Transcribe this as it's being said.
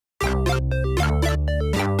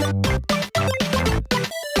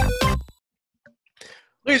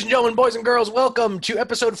Ladies and gentlemen, boys and girls, welcome to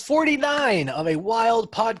episode 49 of A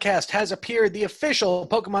Wild Podcast Has Appeared, the official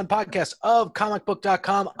Pokemon podcast of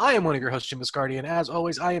Comicbook.com. I am one of your hosts, Jim Viscardi, and as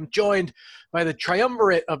always, I am joined by the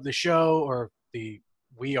triumvirate of the show,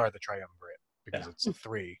 we are the triumvirate, because it's a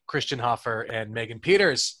three, Christian Hoffer and Megan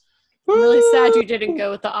Peters. I'm really sad you didn't go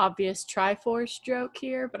with the obvious Triforce joke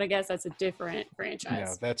here, but I guess that's a different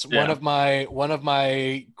franchise. No, that's one of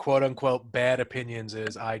my quote unquote bad opinions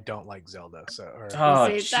is I don't like Zelda.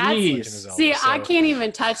 I can't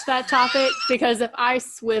even touch that topic because if I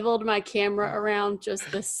swiveled my camera around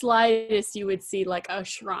just the slightest, you would see like a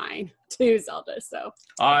shrine to Zelda. So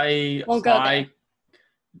I won't go there.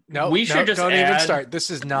 Don't even start. This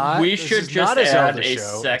is not. We should just add a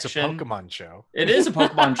section. It's a Pokemon show. It is a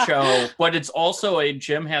Pokemon show, but it's also a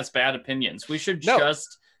Jim has bad opinions. We should just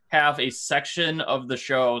have a section of the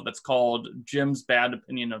show that's called Jim's bad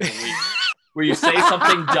opinion of the week, where you say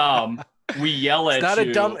something dumb, we yell at you.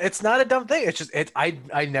 It's not a dumb thing. It's just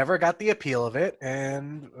I never got the appeal of it,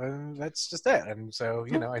 and that's just it. And so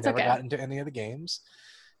I never got into any of the games.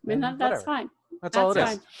 I mean, that's fine. That's all it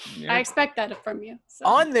is. Yeah. I expect that from you. So.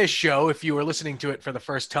 On this show, if you were listening to it for the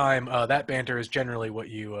first time, that banter is generally what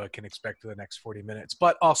you can expect for the next 40 minutes.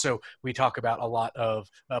 But also, we talk about a lot of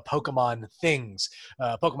Pokemon things.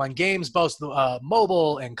 Pokemon games, both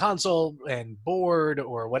mobile and console and board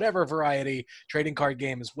or whatever variety. Trading card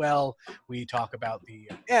game as well. We talk about the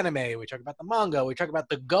anime. We talk about the manga. We talk about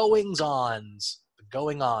the goings-ons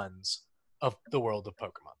of the world of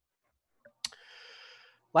Pokemon.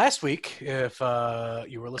 Last week, if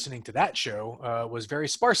you were listening to that show, was very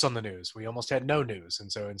sparse on the news. We almost had no news, and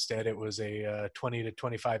so instead it was a 20 to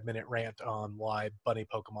 25-minute rant on why bunny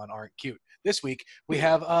Pokemon aren't cute. This week, we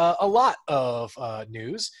have a lot of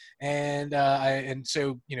news, and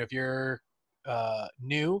so if you're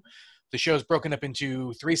new, the show's broken up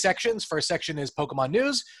into three sections. First section is Pokemon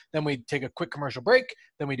news. Then we take a quick commercial break.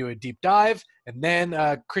 Then we do a deep dive. And then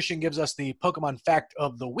Christian gives us the Pokemon fact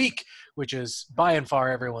of the week, which is by and far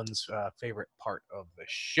everyone's favorite part of the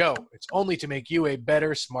show. It's only to make you a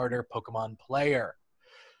better, smarter Pokemon player.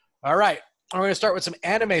 All right. We're going to start with some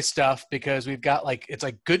anime stuff because we've got it's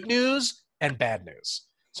good news and bad news.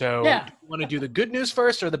 So, yeah. You want to do the good news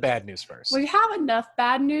first or the bad news first? We have enough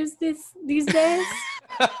bad news these days.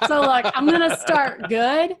 So, I'm going to start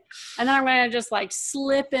good, and then I'm going to just,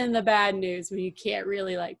 slip in the bad news when you can't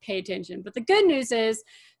really, pay attention. But the good news is,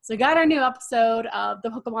 so we got our new episode of the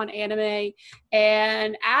Pokemon anime,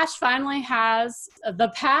 and Ash finally has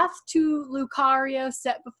the path to Lucario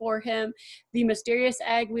set before him. The mysterious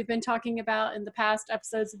egg we've been talking about in the past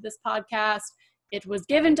episodes of this podcast. It was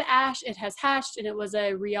given to Ash, it has hatched, and it was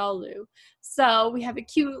a Riolu. So we have a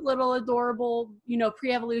cute little adorable,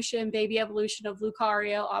 pre-evolution, baby evolution of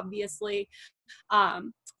Lucario, obviously.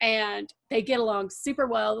 And they get along super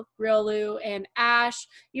well, Riolu and Ash.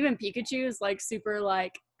 Even Pikachu is super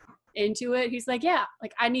into it. He's yeah,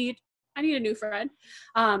 I need a new friend.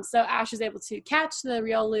 So Ash is able to catch the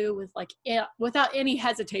Riolu with without any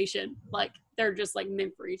hesitation. They're just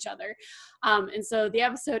meant for each other. And so the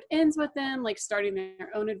episode ends with them starting their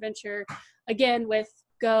own adventure again with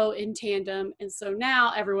Go in tandem. And so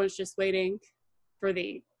now everyone's just waiting for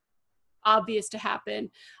the obvious to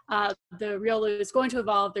happen. The Riolu is going to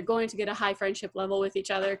evolve. They're going to get a high friendship level with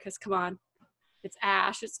each other because come on, it's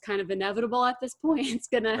Ash. It's kind of inevitable at this point. It's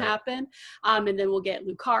going to happen. And then we'll get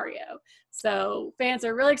Lucario. So fans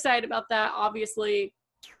are really excited about that. Obviously,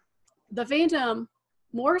 the fandom,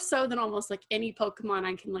 more so than almost any Pokemon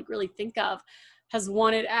I can really think of, has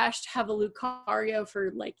wanted Ash to have a Lucario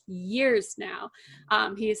for years now.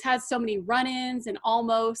 He's had so many run-ins and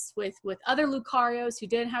almost with other Lucarios who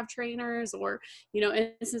didn't have trainers, or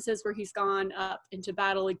instances where he's gone up into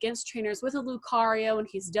battle against trainers with a Lucario and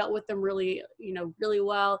he's dealt with them really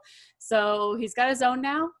well. So he's got his own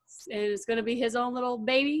now, and it's going to be his own little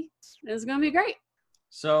baby, and it's going to be great.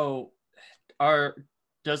 So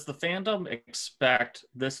does the fandom expect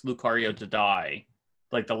this Lucario to die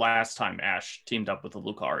the last time Ash teamed up with a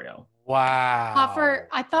Lucario? Wow. Hoffer,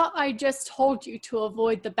 I thought I just told you to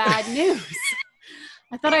avoid the bad news.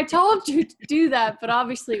 I thought I told you to do that, but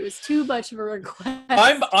obviously it was too much of a request.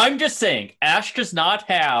 I'm just saying, Ash does not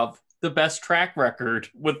have the best track record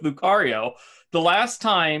with Lucario. The last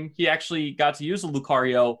time he actually got to use a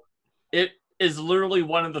Lucario, it is literally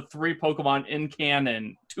one of the three Pokemon in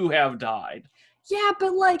canon to have died. Yeah,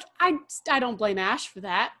 but I don't blame Ash for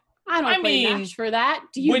that. I don't blame Ash for that.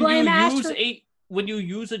 Do you blame Ash when you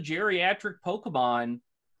use a geriatric Pokemon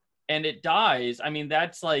and it dies?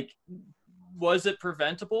 That's was it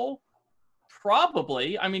preventable?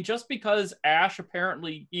 Probably. Just because Ash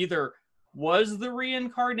apparently either was the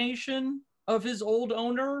reincarnation of his old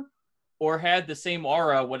owner, or had the same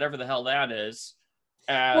aura, whatever the hell that is.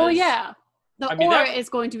 Well, yeah. The aura that, is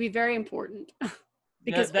going to be very important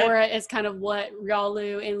because that, aura is kind of what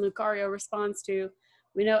Riolu and Lucario responds to.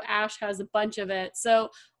 We know Ash has a bunch of it. So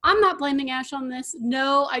I'm not blaming Ash on this.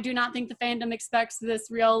 No, I do not think the fandom expects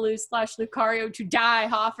this Riolu/Lucario to die,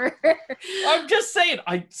 Hoffer. I'm just saying,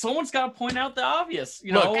 someone's got to point out the obvious,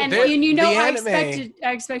 you know. And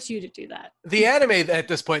I expect you to do that. The anime at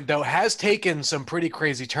this point, though, has taken some pretty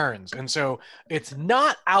crazy turns. And so it's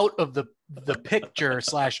not out of the picture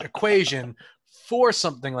 / equation for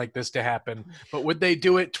something like this to happen. But would they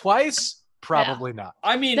do it twice? Probably not.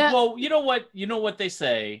 I mean, well, you know what they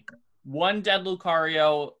say. One dead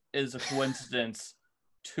Lucario is a coincidence.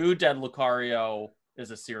 2 dead Lucario is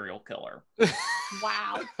a serial killer.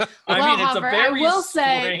 Wow. I mean, it's a very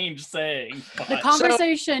strange saying. But the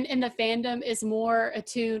conversation in the fandom is more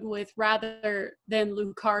attuned with, rather than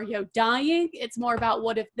Lucario dying, it's more about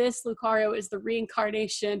what if this Lucario is the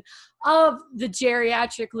reincarnation of the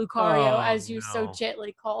geriatric Lucario, as you so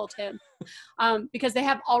gently called him. Because they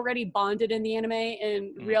have already bonded in the anime,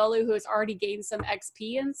 and Riolu, who has already gained some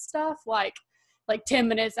XP and stuff, like 10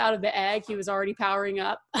 minutes out of the egg, he was already powering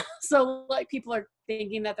up. So like people are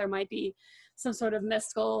thinking that there might be some sort of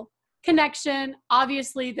mystical connection.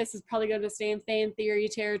 Obviously, this is probably going to stay in fan theory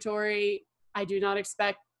territory. I do not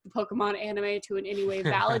expect the Pokemon anime to in any way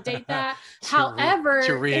validate that. However,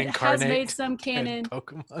 it has made some canon.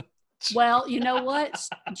 Pokemon. Well, you know what,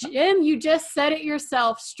 Jim, you just said it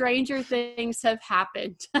yourself. Stranger things have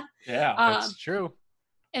happened. Yeah, that's true.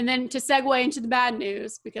 And then to segue into the bad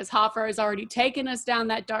news, because Hoffer has already taken us down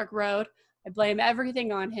that dark road, I blame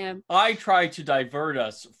everything on him. I try to divert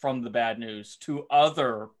us from the bad news to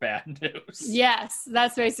other bad news. Yes,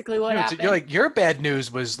 that's basically what happened. You're like, your bad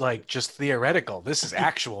news was like just theoretical. This is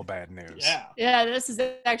actual bad news. Yeah, this is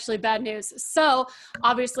actually bad news. So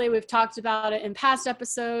obviously we've talked about it in past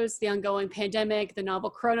episodes. The ongoing pandemic, the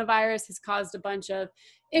novel coronavirus has caused a bunch of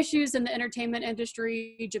issues in the entertainment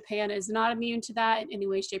industry. Japan is not immune to that in any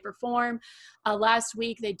way, shape, or form. Last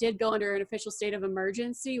week, they did go under an official state of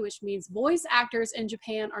emergency, which means voice actors in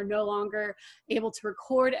Japan are no longer able to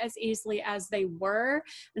record as easily as they were.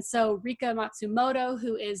 And so Rika Matsumoto,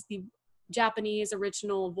 who is the Japanese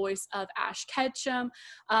original voice of Ash Ketchum,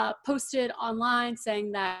 posted online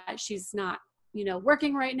saying that she's not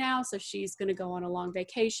working right now, so she's going to go on a long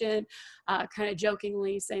vacation, kind of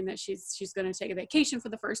jokingly saying that she's going to take a vacation for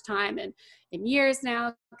the first time in years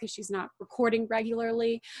now because she's not recording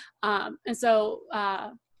regularly. And so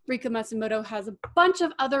Rika Matsumoto has a bunch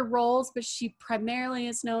of other roles, but she primarily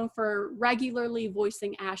is known for regularly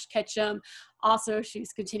voicing Ash Ketchum. Also,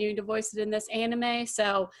 she's continuing to voice it in this anime,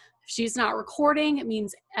 so if she's not recording, it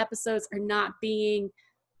means episodes are not being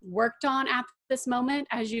worked on at this moment,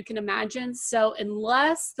 as you can imagine. So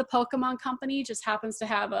unless the Pokemon company just happens to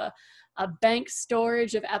have a bank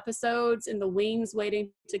storage of episodes in the wings waiting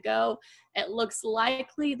to go, it looks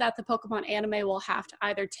likely that the Pokemon anime will have to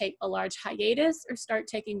either take a large hiatus or start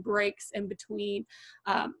taking breaks in between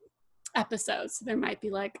episodes. So there might be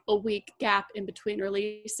like a week gap in between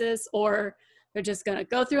releases, or they're just going to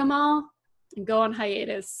go through them all and go on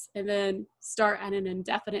hiatus and then start at an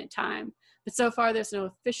indefinite time. But so far, there's no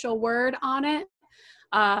official word on it.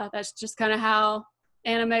 That's just kind of how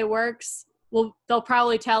anime works. Well, they'll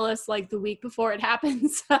probably tell us like the week before it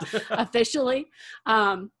happens officially.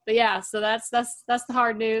 But yeah, so that's the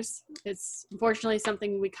hard news. It's unfortunately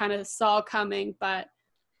something we kind of saw coming, but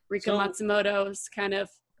Rika Matsumoto is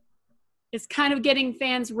kind of getting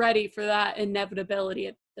fans ready for that inevitability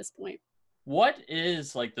at this point. What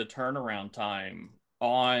is like the turnaround time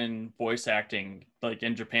on voice acting like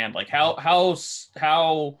in Japan? Like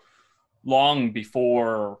how long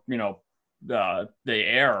before they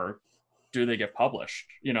air do they get published?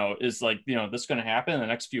 Is like this going to happen in the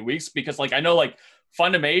next few weeks? Because like I know like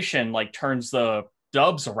Funimation like turns the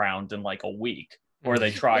dubs around in like a week, or they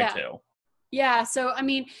try to. Yeah, so I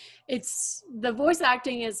mean, it's the voice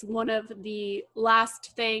acting is one of the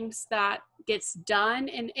last things that gets done,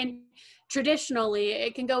 and traditionally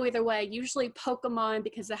it can go either way. Usually Pokemon,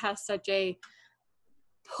 because it has such a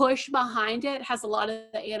push behind it, has a lot of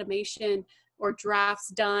the animation or drafts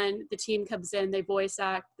done. The team comes in, they voice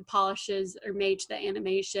act, the polishes are made to the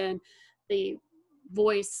animation, the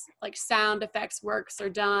voice like sound effects works are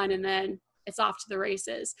done, and then it's off to the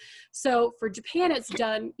races. So for Japan, it's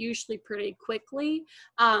done usually pretty quickly.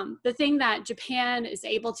 The thing that Japan is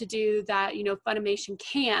able to do that, Funimation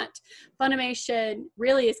can't, Funimation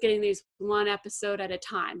really is getting these one episode at a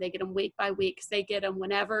time. They get them week by week, because they get them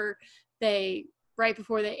whenever they right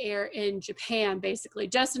before they air in Japan, basically,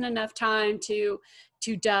 just in enough time to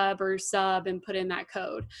dub or sub and put in that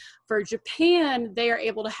code. For Japan, they are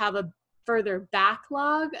able to have a further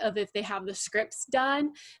backlog of if they have the scripts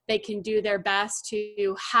done, they can do their best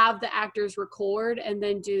to have the actors record and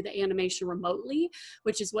then do the animation remotely,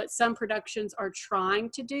 which is what some productions are trying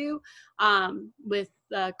to do with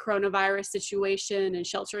the coronavirus situation and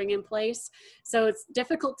sheltering in place. So it's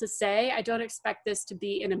difficult to say. I don't expect this to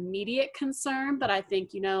be an immediate concern, but I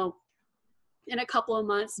think, you know, in a couple of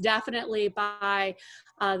months, definitely by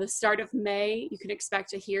the start of May, you can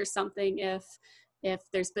expect to hear something if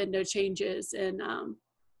there's been no changes in,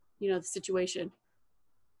 you know, the situation.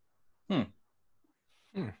 Well,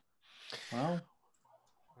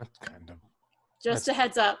 That's kind of just a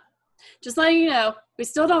heads up. Just letting you know, we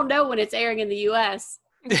still don't know when it's airing in the U.S.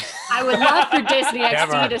 I would love for Disney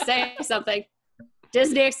XD to say something.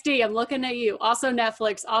 Disney XD, I'm looking at you. Also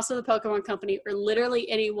Netflix, also the Pokemon Company, or literally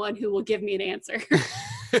anyone who will give me an answer.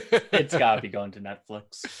 it's got to be going to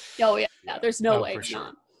Netflix. Oh yeah, there's no way for it's sure.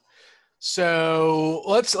 not. So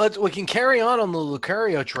we can carry on the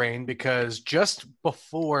Lucario train, because just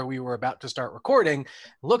before we were about to start recording,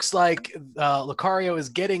 looks like Lucario is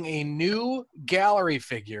getting a new gallery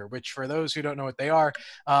figure. Which, for those who don't know what they are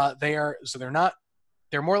they're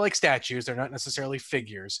more like statues. They're not necessarily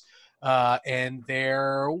figures, and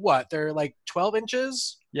they're like 12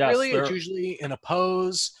 inches. Yes, really. It's usually in a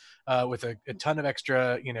pose. With a ton of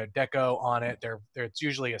extra, deco on it. It's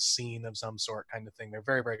usually a scene of some sort, kind of thing. They're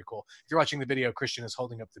very, very cool. If you're watching the video, Christian is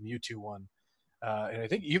holding up the Mewtwo one. And I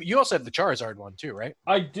think you also have the Charizard one too, right?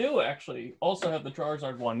 I do actually also have the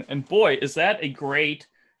Charizard one. And boy, is that a great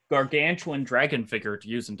gargantuan dragon figure to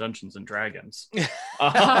use in Dungeons and Dragons.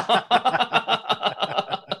 I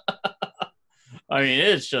mean, it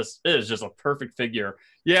is just a perfect figure.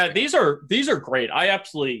 Yeah, these are great. I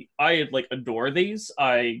like adore these.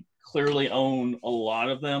 I clearly own a lot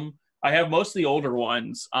of them. I have most of the older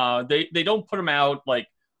ones. They don't put them out like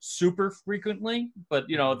super frequently, but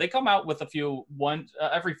they come out with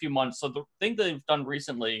every few months. So the thing they've done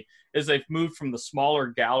recently is they've moved from the smaller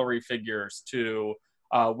gallery figures to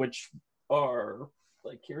which are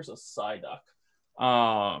like, here's a Psyduck,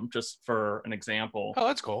 just for an example. Oh,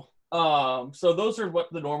 that's cool. So those are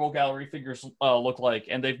what the normal gallery figures look like,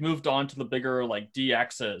 and they've moved on to the bigger like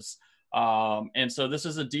DXs. And so this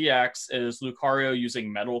is a DX, is Lucario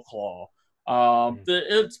using Metal Claw.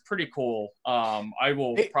 It's pretty cool. I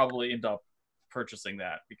will probably end up purchasing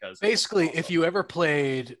that, because basically, awesome. If you ever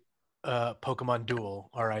played Pokemon Duel,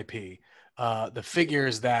 RIP, the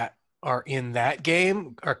figures that are in that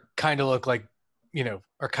game are kind of look like,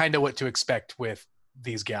 are kind of what to expect with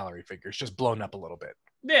these gallery figures, just blown up a little bit.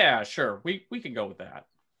 Yeah, sure. We can go with that.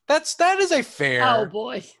 That is a fair. Oh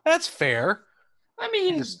boy, that's fair. I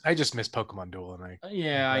mean, I just miss Pokemon Duel, and I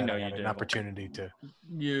know you had do. An opportunity to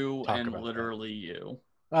talk and about literally that. You.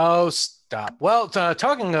 Oh, stop. Well,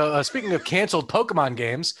 speaking of canceled Pokemon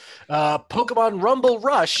games, Pokemon Rumble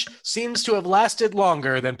Rush seems to have lasted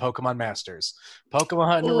longer than Pokemon Masters.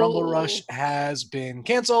 Pokemon Rumble Rush has been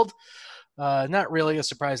canceled. Not really a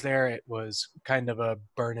surprise there. It was kind of a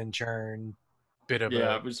burn and churn, bit of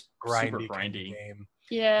it was grindy super grindy game.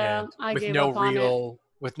 Yeah, I gave up on it.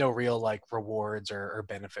 With no real like rewards or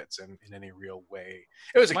benefits in any real way.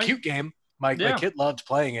 It was a cute game. My kid loved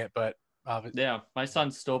playing it, but my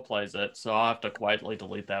son still plays it, so I'll have to quietly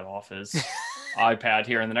delete that off his iPad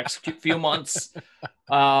here in the next few months. We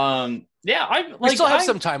still have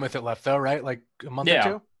some time with it left, though, right? Like a month or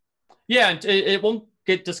two. Yeah, it won't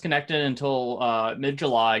get disconnected until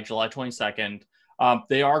mid-July, July 22nd.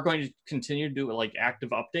 They are going to continue to do like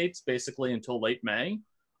active updates basically until late May.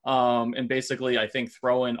 And basically, I think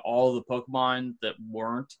throw in all the Pokemon that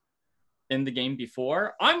weren't in the game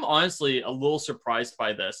before. I'm honestly a little surprised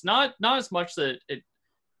by this. Not as much that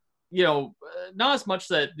they're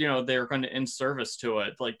going to end service to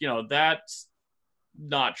it. Like, that's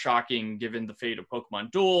not shocking given the fate of Pokemon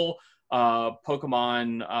Duel.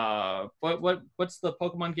 Pokemon, what's the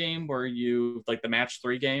Pokemon game where you like the match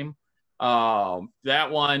 3 game? That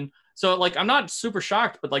one. So like, I'm not super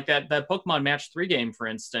shocked, but like that Pokemon Match 3 game, for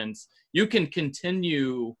instance, you can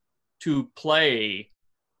continue to play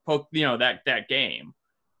that game.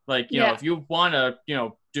 Like, if you want to,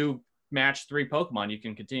 do Match 3 Pokemon, you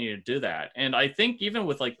can continue to do that. And I think even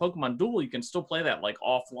with like Pokemon Duel, you can still play that like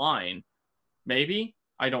offline. Maybe,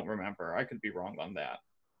 I don't remember. I could be wrong on that.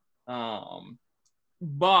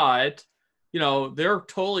 But they're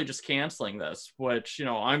totally just canceling this, which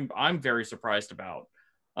I'm very surprised about.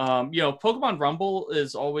 Pokemon Rumble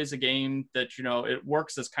is always a game that it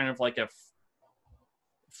works as kind of like a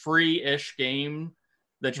free-ish game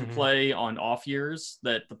that you play on off years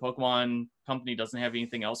that the Pokemon company doesn't have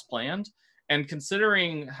anything else planned. And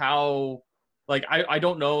considering how, like, I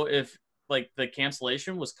don't know if like the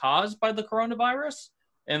cancellation was caused by the coronavirus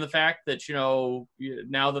and the fact that, you know,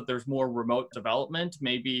 now that there's more remote development,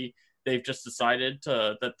 maybe they've just decided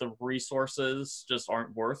that the resources just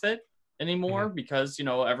aren't worth it anymore because, you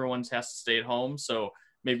know, everyone has to stay at home. So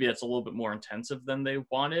maybe it's a little bit more intensive than they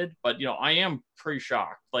wanted. But, you know, I am pretty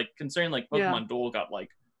shocked. Like, considering like Pokemon Duel got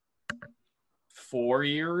like 4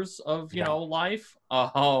 years of, you know, life.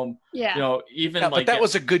 You know, even like... But that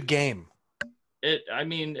was a good game. It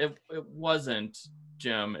wasn't,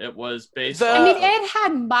 Jim. It was based I mean, it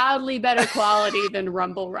had mildly better quality than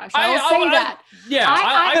Rumble Rush. I will say that.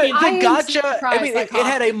 I mean, the gacha, it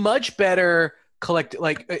had a much better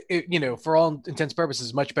you know, for all intents and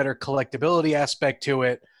purposes, much better collectability aspect to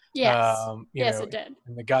it. Yes. Yes, it did.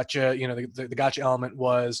 And the gacha, you know, the gacha element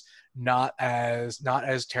was not as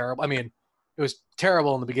terrible. I mean, it was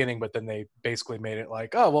terrible in the beginning, but then they basically made it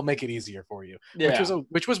like, oh, we'll make it easier for you,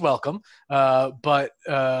 which was welcome. But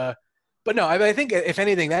no, I think if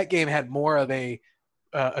anything, that game had more of a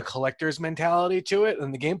collector's mentality to it,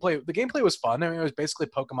 and the gameplay was fun. I mean, it was basically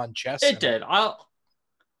Pokemon chess. It did. I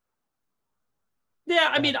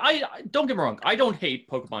mean, I don't get me wrong. I don't hate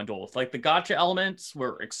Pokemon Duels. Like, the gacha elements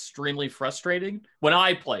were extremely frustrating when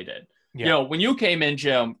I played it. You know, when you came in,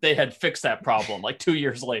 Jim, they had fixed that problem like 2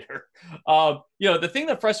 years later. You know, the thing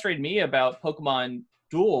that frustrated me about Pokemon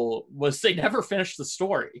Duel was they never finished the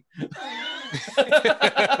story.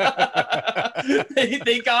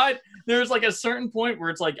 There's like a certain point where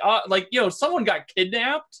it's like, you know, someone got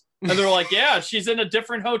kidnapped. And they're like, yeah, she's in a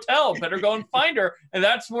different hotel. Better go and find her. And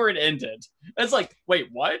that's where it ended. And it's like, wait,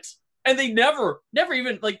 what? And they never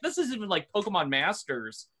even, like, this is even like Pokemon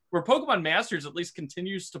Masters, where Pokemon Masters at least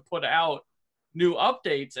continues to put out new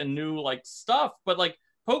updates and new, like, stuff. But, like,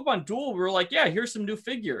 Pokemon Duel, we were like, yeah, here's some new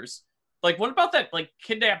figures. Like, what about that, like,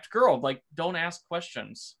 kidnapped girl? Like, don't ask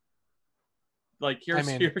questions. Like, here's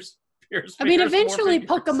eventually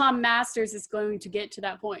Pokemon Masters is going to get to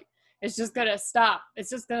that point. It's just going to stop. It's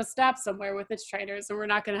just going to stop somewhere with its trainers, and we're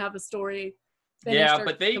not going to have a story finished or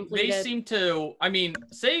but they completed. seem to, I mean,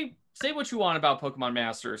 say what you want about Pokemon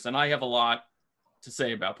Masters, and I have a lot to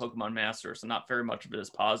say about Pokemon Masters, and not very much of it is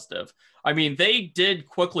positive. I mean, they did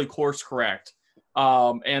quickly course correct,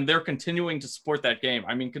 and they're continuing to support that game.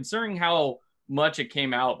 I mean, considering how much it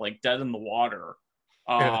came out, like, dead in the water,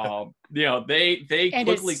 you know, they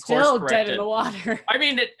quickly course corrected. Dead in the water. I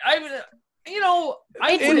mean,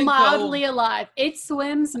 it's mildly alive. It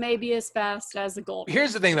swims maybe as fast as a gold.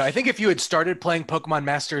 Here's the thing, though. I think if you had started playing Pokemon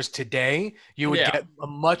Masters today, you would get a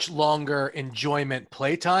much longer enjoyment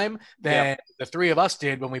playtime than the three of us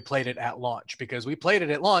did when we played it at launch, because we played it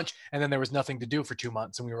at launch and then there was nothing to do for 2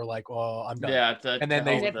 months and we were like, well, I'm done. And then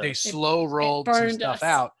they slow rolled some stuff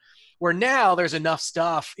out. Where now there's enough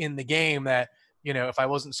stuff in the game that, you know, if I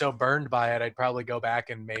wasn't so burned by it, I'd probably go back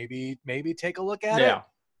and maybe take a look at it.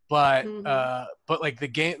 But like the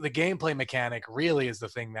gameplay mechanic really is the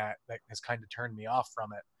thing that has kind of turned me off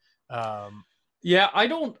from it.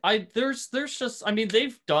 There's just, I mean,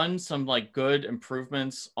 they've done some like good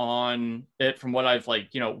improvements on it from what I've like,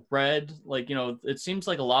 you know, read. Like, you know, it seems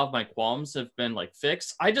like a lot of my qualms have been like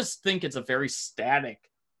fixed. I just think it's a very static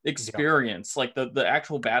experience. Like the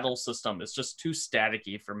actual battle system is just too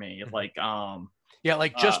staticky for me. Like,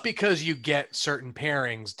 like just because you get certain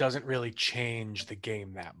pairings doesn't really change the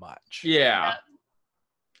game that much. You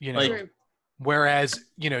know, like, whereas,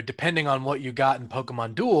 you know, depending on what you got in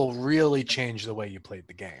Pokemon Duel really changed the way you played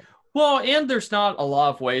the game. Well, and there's not a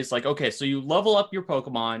lot of ways, like, okay, so you level up your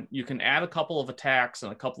Pokemon, you can add a couple of attacks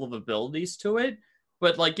and a couple of abilities to it.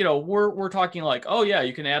 But like, you know, we're talking like, oh yeah,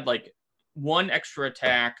 you can add like one extra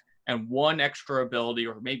attack and one extra ability,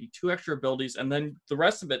 or maybe 2 extra abilities, and then the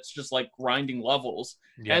rest of it's just like grinding levels.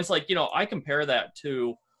 And it's like, you know, I compare that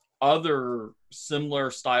to other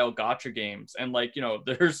similar style gacha games, and like, you know,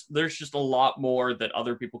 there's just a lot more that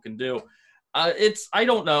other people can do. I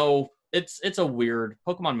don't know. It's a weird,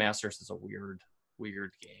 Pokemon Masters is a weird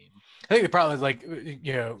game. I think the problem is, like,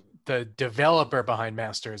 you know, the developer behind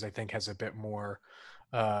Masters, I think, has a bit more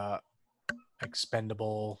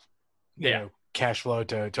expendable, you know, cash flow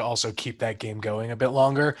to also keep that game going a bit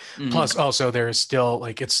longer. Plus also there's still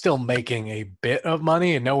like, it's still making a bit of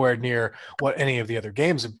money and nowhere near what any of the other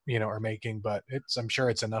games, you know, are making, but I'm sure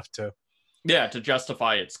it's enough to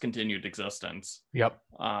justify its continued existence. But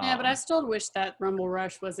I still wish that Rumble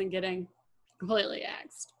Rush wasn't getting completely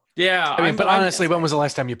axed. I mean, but honestly, when was the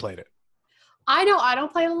last time you played it? I know I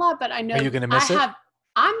don't play it a lot, but I know. Are you gonna miss it?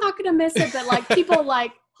 I'm not gonna miss it, but like people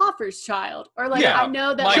like, Hoffer's child, or like Yeah, I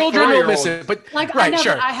know that my Children will miss 4-year-old it, but like I right, know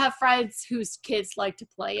sure. that I have friends whose kids like to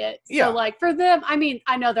play it. So Yeah. like for them, I mean,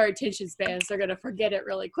 I know their attention spans, they're gonna forget it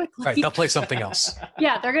really quickly. Right, they'll play something else.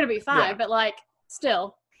 Yeah, they're gonna be fine, Yeah. but like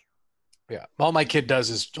still. Yeah. All my kid does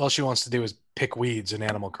is all she wants to do is pick weeds in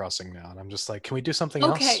Animal Crossing now. And I'm just like, can we do something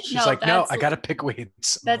else? Okay, She's no, like, no, that's- I got to pick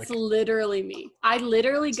weeds. I'm That's like, literally me. I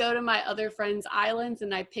literally go to my other friends' islands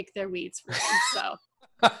and I pick their weeds for them. So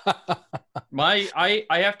I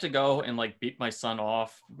have to go and like beat my son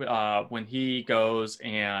off when he goes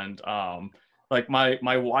and like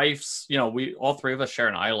my wife's, you know, we all three of us share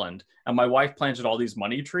an island, and my wife planted all these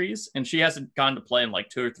money trees, and she hasn't gone to play in like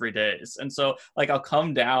 2 or 3 days. And so like I'll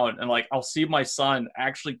come down and like I'll see my son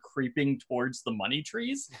actually creeping towards the money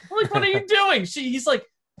trees. I'm like, what are you doing? He's like,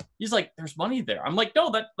 there's money there. I'm like,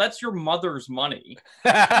 no, that's your mother's money.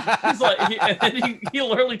 He's like, and then he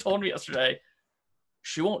literally told me yesterday,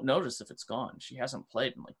 she won't notice if it's gone. She hasn't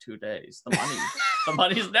played in like 2 days. The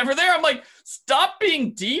money's never there. I'm like, stop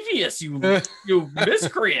being devious, you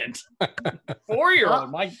miscreant. 4-year-old,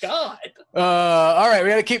 my God. all right, we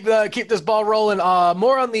got to keep this ball rolling.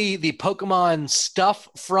 More on the Pokemon stuff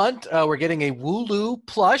front. We're getting a Wooloo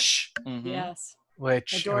plush, Mhm. yes,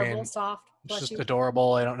 which adorable, I mean, soft, it's just plushy.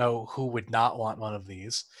 adorable. I don't know who would not want one of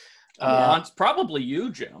these. It's probably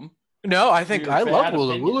you, Jim. No, I think Your I love bad Wooloo.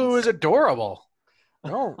 opinions. Wooloo is adorable.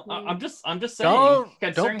 No, I'm just saying. Don't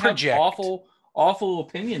Considering project. how awful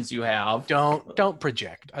opinions you have. don't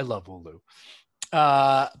project. I love Wooloo.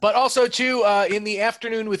 But also too, in the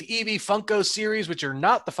afternoon with Eevee Funko series, which are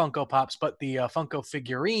not the Funko Pops, but the Funko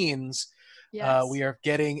figurines, Yes. we are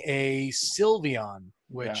getting a Sylveon,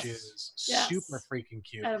 which Yes. is Yes. super freaking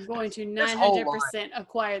cute. I'm going to This whole 900%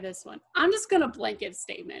 acquire this one. I'm just going to blanket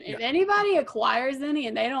statement. If Yeah. anybody acquires any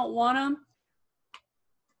and they don't want them,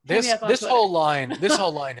 This whole line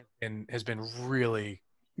has been really.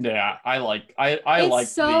 Yeah, I like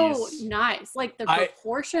it's so these. nice. Like the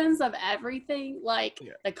proportions of everything, like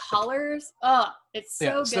the colors. It's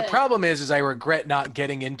so good. So the problem is I regret not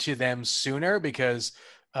getting into them sooner because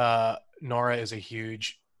Nora is a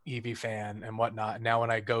huge Eevee fan and whatnot. And now when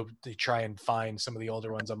I go to try and find some of the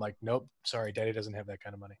older ones, I'm like, nope, sorry, Daddy doesn't have that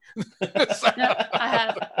kind of money. No, I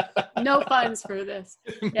have no funds for this.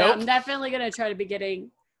 Yeah, Nope. I'm definitely gonna try to be getting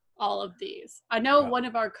all of these. I know one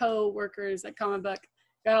of our co-workers at Comic Book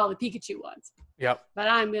got all the Pikachu ones. Yep. But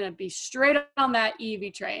I'm gonna be straight on that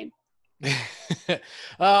Eevee train.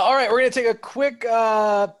 All right, we're going to take a quick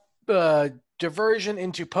diversion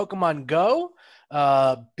into Pokemon Go.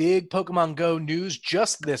 Big Pokemon Go news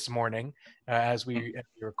just this morning as we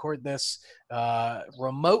record this.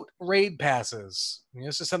 Remote raid passes. I mean,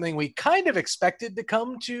 this is something we kind of expected to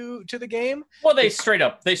come to the game. Well, they straight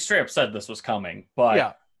up said this was coming, but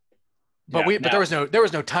yeah. But there was no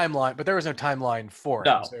timeline. But there was no timeline for it.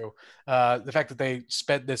 No. So the fact that they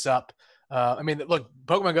sped this up. I mean, look,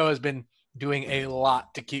 Pokemon Go has been doing a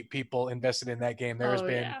lot to keep people invested in that game. There has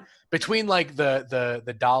been between like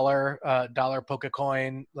the dollar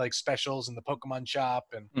Pokecoin like specials in the Pokemon shop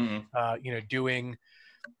and doing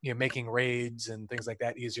making raids and things like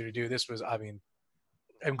that easier to do. This was, I mean,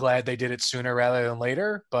 I'm glad they did it sooner rather than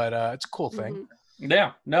later, but it's a cool thing. Mm-hmm.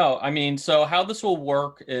 Yeah, no, I mean, so how this will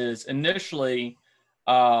work is initially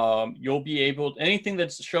you'll be able, anything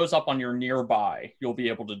that shows up on your nearby, you'll be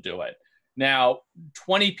able to do it. Now,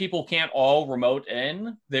 20 people can't all remote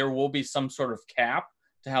in. There will be some sort of cap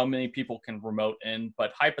to how many people can remote in,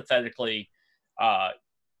 but hypothetically,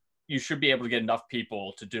 you should be able to get enough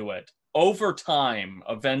people to do it. Over time,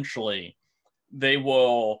 eventually, they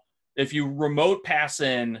will, if you remote pass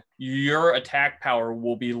in, your attack power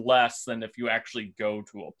will be less than if you actually go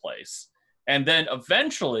to a place. And then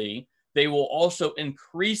eventually, they will also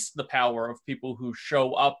increase the power of people who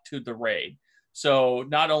show up to the raid. So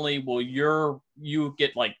not only will you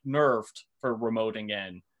get like nerfed for remoting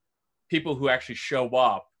in, people who actually show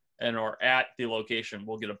up and are at the location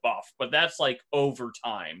will get a buff. But that's like over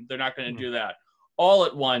time. They're not going to do that all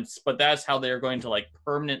at once, but that's how they're going to like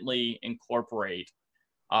permanently incorporate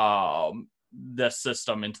the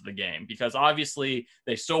system into the game, because obviously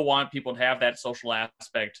they still want people to have that social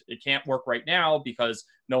aspect. It can't work right now because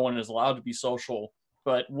no one is allowed to be social,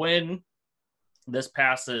 but when this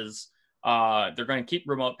passes, they're going to keep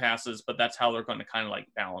remote passes, but that's how they're going to kind of like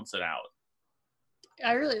balance it out.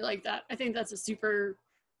 I really like that. I think that's a super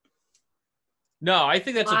I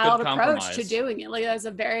think that's a good compromise approach to doing it. Like that's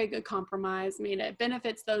a very good compromise. I mean, it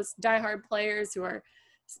benefits those diehard players who are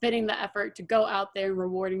spending the effort to go out there and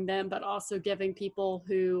rewarding them, but also giving people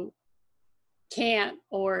who can't,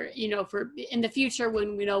 or for in the future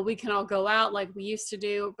when we can all go out like we used to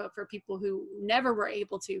do, but for people who never were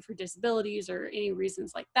able to for disabilities or any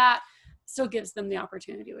reasons like that, still gives them the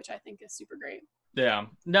opportunity, which I think is super great. Yeah.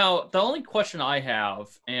 Now, the only question I have,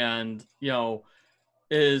 and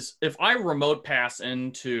is if I remote pass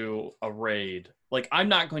into a raid, like I'm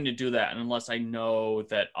not going to do that unless I know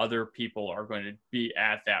that other people are going to be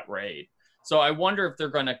at that raid. So I wonder if they're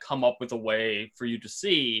going to come up with a way for you to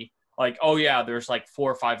see, like, oh yeah, there's like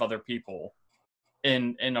 4 or 5 other people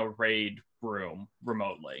in a raid room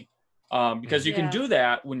remotely, because you can do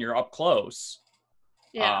that when you're up close.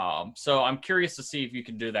 Yeah. So I'm curious to see if you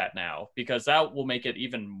can do that now, because that will make it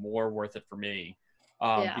even more worth it for me.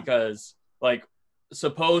 Because like,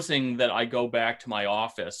 supposing that I go back to my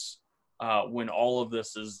office when all of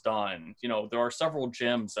this is done, there are several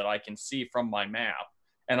gyms that I can see from my map.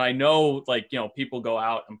 And I know, like, people go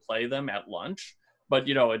out and play them at lunch, but,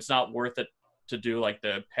 it's not worth it to do like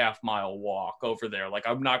the half-mile walk over there. Like,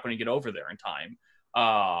 I'm not going to get over there in time.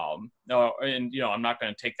 No, and, I'm not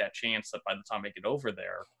going to take that chance that by the time I get over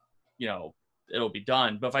there, it'll be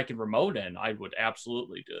done. But if I can remote in, I would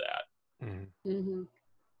absolutely do that. Mm-hmm.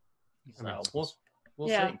 So we'll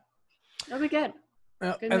see. That'll be good.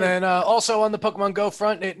 And then also on the Pokemon Go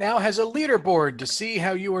front, it now has a leaderboard to see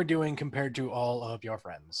how you are doing compared to all of your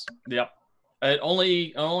friends. Yep. It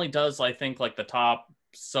only does, I think, like the top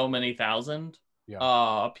so many thousand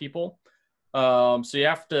people. So you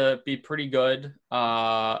have to be pretty good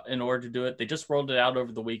in order to do it. They just rolled it out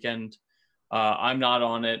over the weekend. I'm not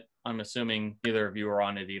on it. I'm assuming neither of you are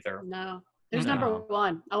on it either. No. Who's number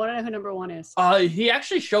one? I want to know who number one is. He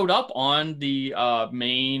actually showed up on the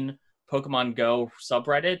main Pokemon Go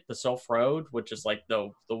subreddit, the Self Road, which is like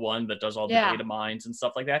the one that does all the data mines and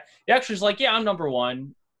stuff like that. He actually was like, yeah, I'm number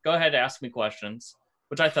one. Go ahead, ask me questions,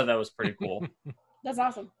 which I thought that was pretty cool. That's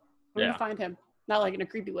awesome. I'm going to find him. Not like in a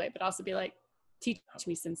creepy way, but also be like, teach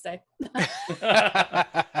me, Sensei.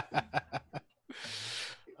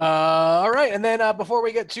 All right, and then before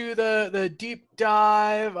we get to the deep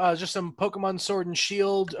dive, just some Pokemon Sword and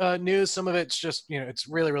Shield news. Some of it's just, it's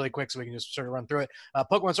really, really quick, so we can just sort of run through it.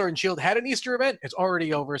 Pokemon Sword and Shield had an Easter event. It's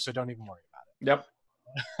already over, so don't even worry about it. Yep.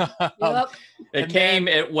 It came,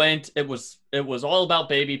 it went, it was all about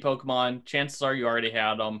baby Pokemon. Chances are you already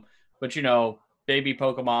had them, but baby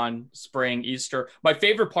Pokemon, spring, Easter. My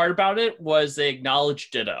favorite part about it was they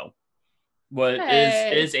acknowledged Ditto.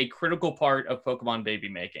 Is a critical part of Pokemon baby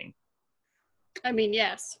making. I mean,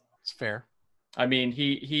 yes. It's fair. I mean,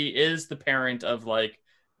 he is the parent of like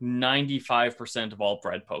 95% of all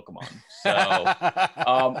bred Pokemon. So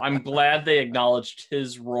I'm glad they acknowledged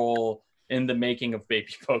his role in the making of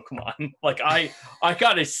baby Pokemon. Like I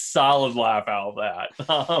got a solid laugh out of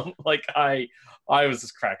that. Like I was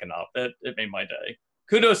just cracking up. It made my day.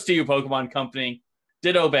 Kudos to you, Pokemon Company.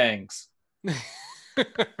 Ditto bangs.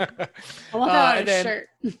 I want that on a shirt.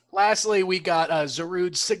 Lastly, we got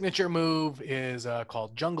Zarude's signature move is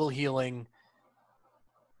called Jungle Healing.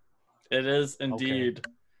 It is indeed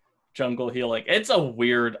Jungle Healing. It's a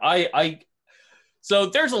weird. So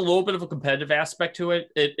there's a little bit of a competitive aspect to it.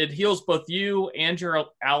 It heals both you and your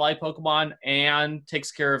ally Pokemon, and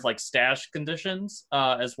takes care of like stash conditions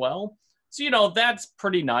as well. So that's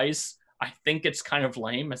pretty nice. I think it's kind of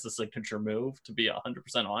lame as a signature move, to be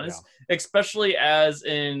 100% honest, especially as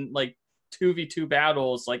in like 2v2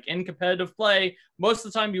 battles, like in competitive play, most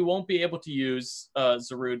of the time you won't be able to use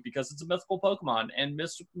Zarude because it's a mythical Pokemon, and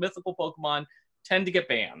mythical Pokemon tend to get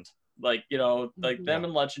banned. Like, like them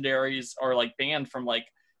and legendaries are like banned from like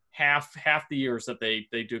half the years that they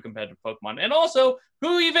do competitive Pokemon. And also,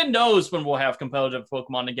 who even knows when we'll have competitive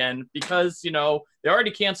Pokemon again, because, they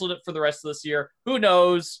already canceled it for the rest of this year. Who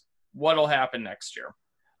knows what'll happen next year?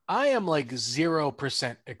 I am like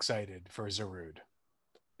 0% excited for Zarude.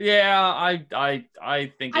 Yeah, I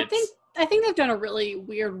think I think they've done a really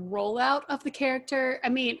weird rollout of the character. I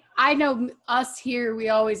mean, I know us here, we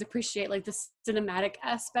always appreciate like the cinematic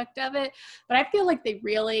aspect of it, but I feel like they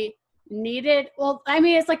really needed,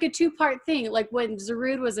 it's like a 2-part thing. Like when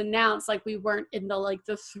Zarude was announced, like we weren't in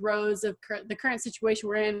the throes of the current situation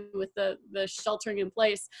we're in with the sheltering in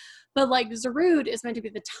place, but like Zarude is meant to be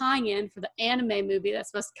the tie-in for the anime movie that's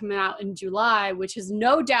supposed to come out in July, which has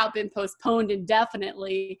no doubt been postponed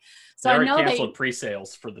indefinitely. So I know canceled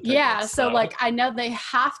pre-sales for the tickets, so like I know they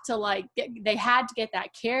have to they had to get that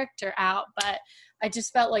character out, but I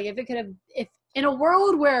just felt like if in a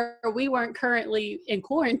world where we weren't currently in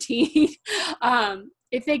quarantine,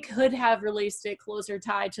 if they could have released it closer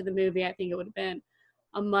tied to the movie, I think it would have been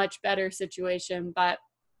a much better situation. But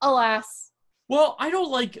alas. Well, I don't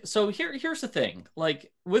like. So here's the thing. Like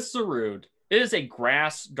with Zarude, It is a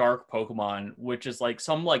grass dark Pokemon, which is like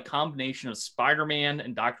some like combination of Spider-Man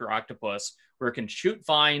and Dr. Octopus, where it can shoot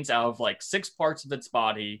vines out of like 6 parts of its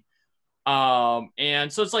body.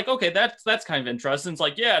 And so it's like, okay, that's kind of interesting. It's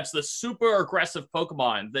like, yeah, it's the super aggressive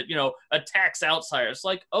Pokemon that, attacks outsiders. It's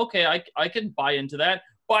like, okay, I can buy into that.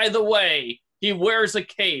 By the way, he wears a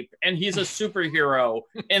cape and he's a superhero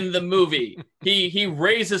in the movie. He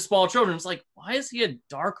raises small children. It's like, why is he a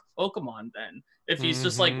dark Pokemon then? If he's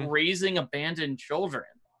just like raising abandoned children.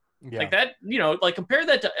 Yeah. Like that, like compare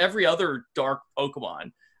that to every other dark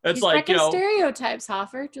Pokemon. It's He's like, breaking stereotypes,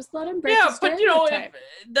 Hoffer. Just let him break the stereotype.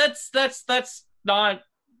 That's not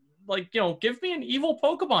like, give me an evil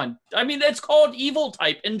Pokemon. I mean, it's called evil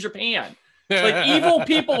type in Japan. Like evil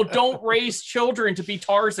people don't raise children to be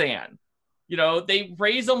Tarzan. They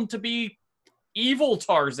raise them to be evil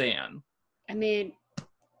Tarzan. I mean,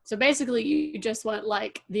 so basically you just want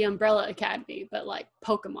like the Umbrella Academy, but like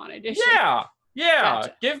Pokemon edition. Yeah.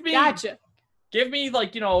 Gotcha. Give me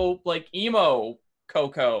like, like emo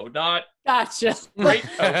Coco, not Gotcha. straight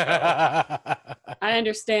Coco. I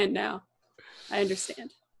understand now. I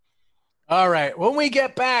understand. All right. When we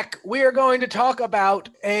get back, we are going to talk about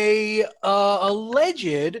a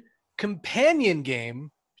alleged companion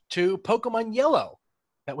game to Pokemon Yellow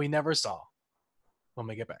that we never saw. When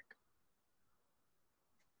we get back.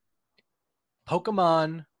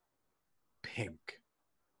 Pokemon Pink.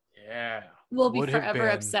 Yeah. We'll be Would have forever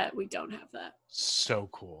been upset we don't have that. So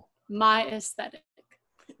cool. My aesthetic.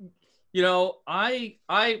 I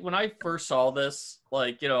when I first saw this,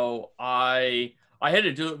 like, I had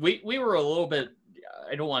to do it. We were a little bit,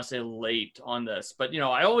 I don't want to say late on this, but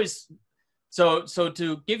I always so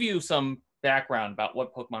to give you some background about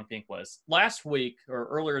what Pokemon Pink was. Last week or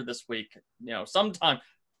earlier this week,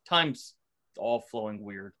 time's all flowing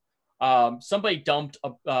weird. Somebody dumped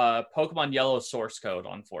a Pokemon Yellow source code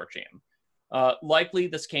on 4chan. Likely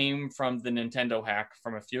this came from the Nintendo hack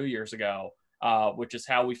from a few years ago, which is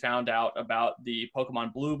how we found out about the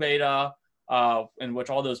Pokemon Blue beta, in which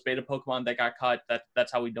all those beta Pokemon that got cut,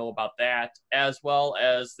 that's how we know about that, as well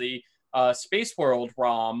as the Space World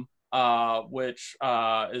ROM, which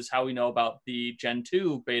is how we know about the Gen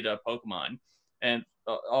 2 beta Pokemon and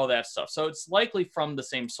all that stuff. So it's likely from the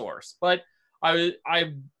same source. But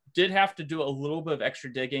I did have to do a little bit of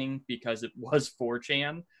extra digging because it was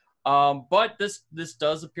 4chan. But this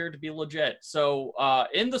does appear to be legit. So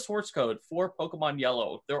in the source code for Pokemon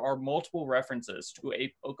Yellow, there are multiple references to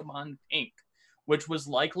a Pokemon Pink, which was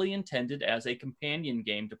likely intended as a companion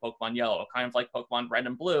game to Pokemon Yellow, kind of like Pokemon Red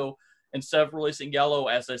and Blue. Instead of releasing Yellow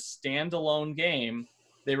as a standalone game,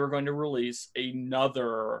 they were going to release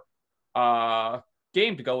another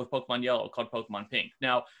game to go with Pokemon Yellow called Pokemon Pink.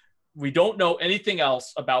 Now, we don't know anything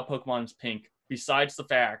else about Pokemon's Pink besides the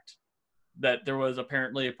fact that there was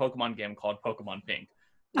apparently a Pokemon game called Pokemon Pink.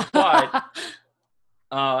 But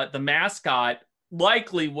the mascot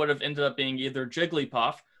likely would have ended up being either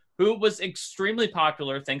Jigglypuff, who was extremely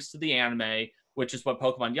popular thanks to the anime, which is what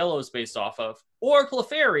Pokemon Yellow is based off of, or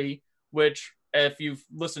Clefairy, which, if you've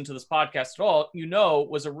listened to this podcast at all,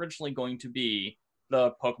 was originally going to be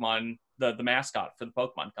the Pokemon, the mascot for the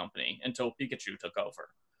Pokemon Company until Pikachu took over.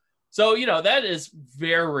 So, that is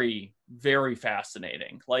very, very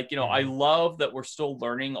fascinating. Like, I love that we're still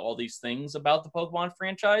learning all these things about the Pokemon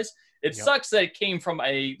franchise. It sucks that it came from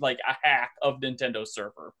a hack of Nintendo's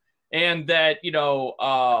server, and that,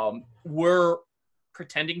 we're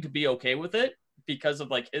pretending to be okay with it because of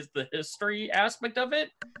the history aspect of it.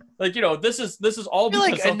 This is all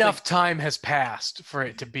because like enough time has passed for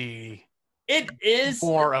it to be. It is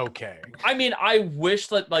more okay. I mean, I wish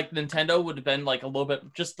that Nintendo would have been a little bit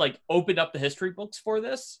just opened up the history books for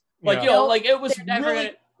this. It was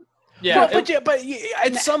really. Yeah, but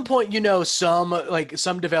at some point,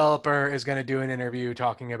 some developer is going to do an interview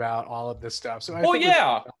talking about all of this stuff. So at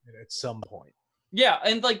some point. Yeah,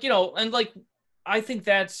 and I think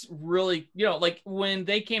that's really when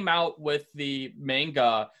they came out with the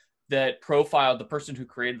manga that profiled the person who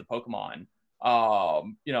created the Pokemon.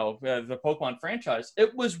 The Pokemon franchise,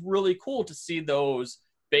 it was really cool to see those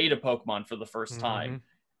beta Pokemon for the first time,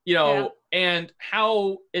 and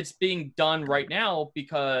how it's being done right now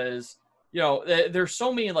because, there's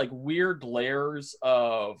so many weird layers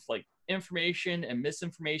of information and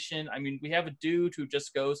misinformation. I mean, we have a dude who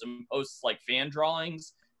just goes and posts fan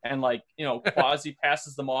drawings and quasi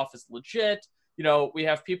passes them off as legit. We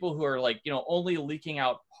have people who are only leaking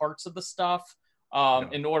out parts of the stuff.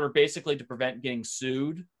 In order basically to prevent getting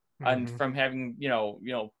sued and from having,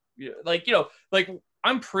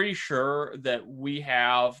 I'm pretty sure that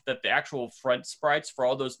the actual front sprites for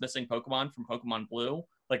all those missing Pokemon from Pokemon Blue,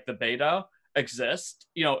 the beta, exist.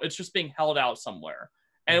 It's just being held out somewhere.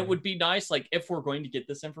 And it would be nice, like, if we're going to get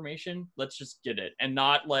this information, let's just get it and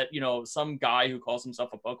not let, some guy who calls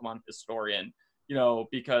himself a Pokemon historian,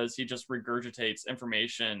 because he just regurgitates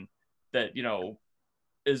information that,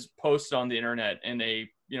 is posted on the internet in a,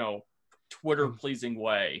 Twitter pleasing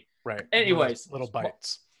way. Right. Anyways, little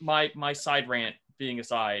bites. My side rant being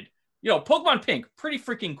aside, Pokemon Pink, pretty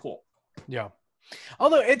freaking cool. Yeah.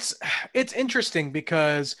 Although it's interesting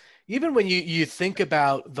because even when you think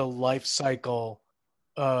about the life cycle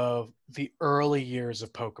of the early years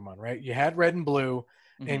of Pokemon, right? You had Red and Blue,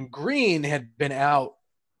 and Green had been out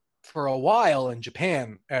for a while in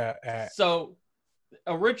Japan. So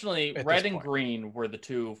originally, Red and Green were the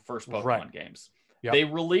two first Pokemon games. Yep. They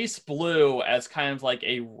released Blue as kind of like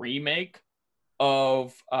a remake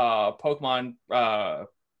of Pokemon.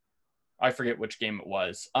 I forget which game it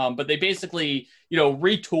was, but they basically,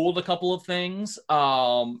 retooled a couple of things,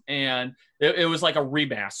 and it was like a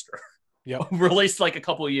remaster. Yep. Released like a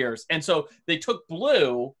couple of years. And so they took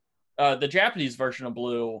Blue, the Japanese version of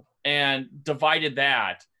Blue, and divided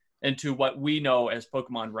that into what we know as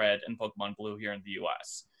Pokemon Red and Pokemon Blue here in the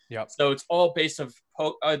US. Yep. So it's all based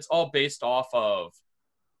off of,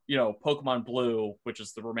 Pokemon Blue, which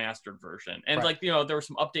is the remastered version. And right. There were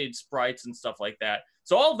some updated sprites and stuff like that.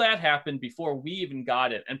 So all that happened before we even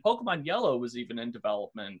got it. And Pokemon Yellow was even in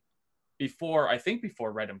development before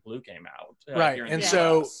Red and Blue came out. Right. And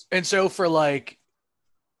so for like,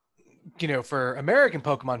 for American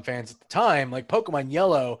Pokemon fans at the time, like Pokemon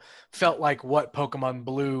Yellow felt like what Pokemon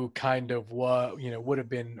Blue kind of would have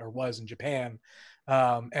been or was in Japan.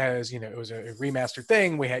 As it was a remastered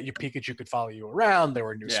thing. We had your Pikachu could follow you around. There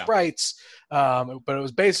were new sprites, but it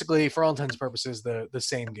was basically, for all intents and purposes, the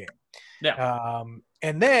same game. Yeah.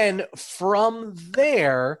 And then from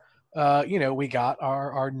there, we got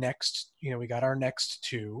our next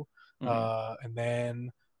two, and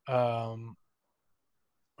then I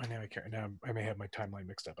may have my timeline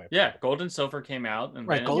mixed up. Gold and Silver came out, and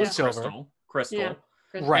right, Gold and Silver, Crystal. Yeah.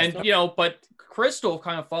 Right, and but Crystal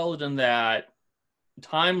kind of followed in that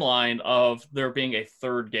timeline of there being a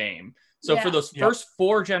third game. So for those first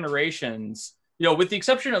 4 generations, with the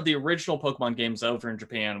exception of the original Pokemon games over in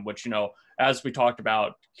Japan, which, as we talked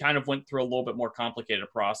about, kind of went through a little bit more complicated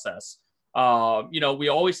process. We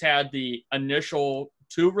always had the initial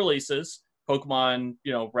 2 releases, Pokemon,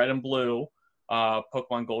 Red and Blue,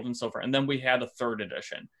 Pokemon Gold and Silver, and then we had a 3rd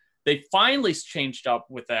edition. They finally changed up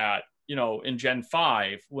with that, in Gen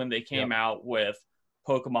 5 when they came out with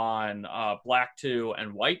Pokemon Black 2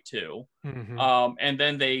 and White 2. And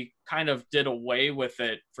then they kind of did away with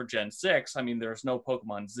it for Gen 6. I mean, there's no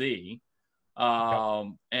Pokemon Z.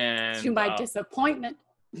 And to my disappointment.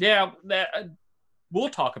 Yeah, we'll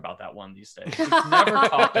talk about that one these days. We've never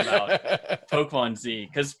talked about Pokemon Z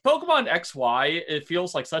because Pokemon XY, it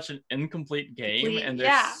feels like such an incomplete game, and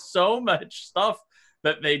there's so much stuff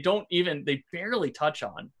that they barely touch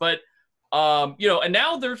on. But and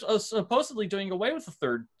now they're supposedly doing away with the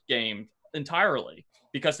 3rd game entirely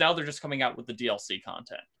because now they're just coming out with the DLC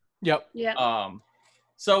content. Yep.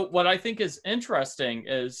 So what I think is interesting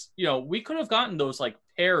is, we could have gotten those like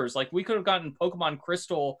pairs, like we could have gotten Pokemon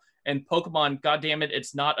Crystal and Pokemon, goddammit,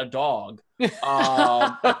 it's not a dog.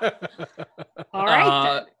 All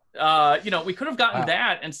right. We could have gotten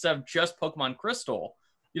that instead of just Pokemon Crystal,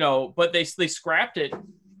 but they scrapped it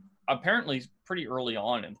apparently pretty early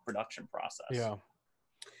on in the production process. Yeah.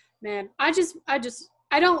 Man, I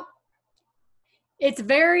don't, it's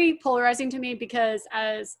very polarizing to me because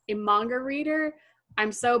as a manga reader,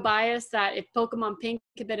 I'm so biased that if Pokemon Pink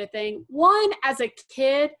had been a thing, as a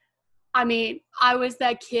kid, I mean, I was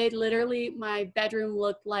that kid, literally my bedroom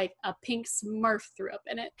looked like a pink Smurf threw up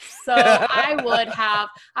in it. So I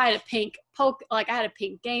had a pink I had a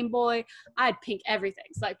pink Game Boy, I had pink everything.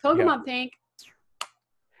 So like Pokemon Pink,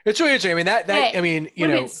 it's really interesting. I mean, would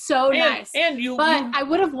have been so nice. But I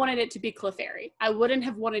would have wanted it to be Clefairy. I wouldn't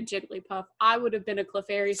have wanted Jigglypuff. I would have been a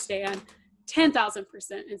Clefairy stan 10,000%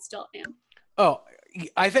 and still am. Oh,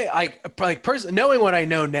 I think personally, knowing what I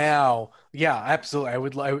know now, yeah, absolutely. I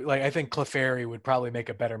would I think Clefairy would probably make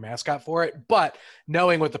a better mascot for it. But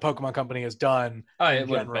knowing what the Pokemon Company has done, it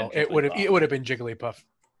would have been Jigglypuff.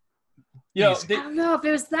 I don't know if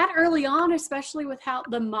it was that early on, especially with how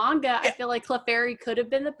the manga. I feel like Clefairy could have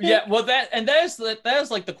been the pick. Yeah, well, that is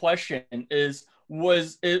like the question is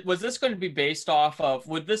was this going to be based off of?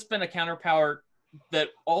 Would this been a counterpart that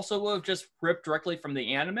also would have just ripped directly from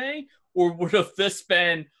the anime, or would have this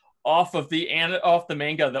been off the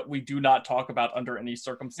manga that we do not talk about under any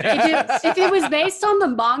circumstances? If it was based on the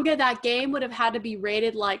manga, that game would have had to be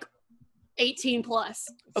rated like 18 plus.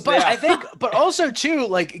 But Yeah. I think, but also too,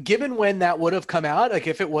 like, given when that would have come out, like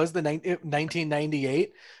if it was the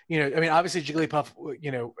 1998, I mean, obviously Jigglypuff,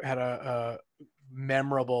 had a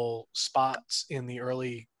memorable spots in the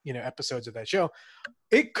early, episodes of that show.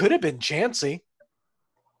 It could have been Chansey.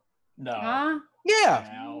 No. Huh? Yeah,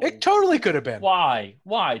 No. it totally could have been. Why?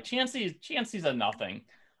 Chansey's a nothing.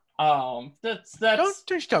 That's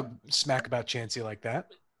Don't talk smack about Chansey like that.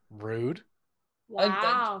 Rude.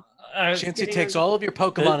 Wow. Chansey takes all of your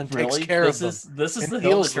Pokemon and takes care of them. This is and the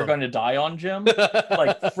hill heals that you're them. going to die on, Jim.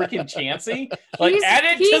 Like freaking Chansey. Like add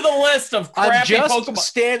it to he's- the list of I'm crappy just Pokemon.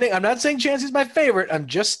 standing. I'm not saying Chansey's my favorite. I'm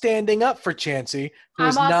just standing up for Chansey, who I'm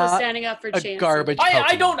is also not standing up for a Chansey. garbage.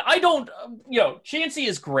 I Pokemon. don't. Chansey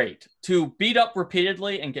is great to beat up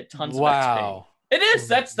repeatedly and get tons of XP. Wow. It is.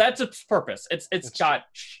 That's its purpose. It's That's got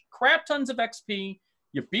crap tons of XP.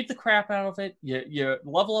 You beat the crap out of it. You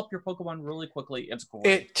level up your Pokemon really quickly. It's great.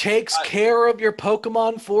 It takes care of your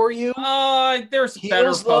Pokemon for you. There's better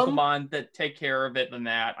Heals them. Pokemon that take care of it than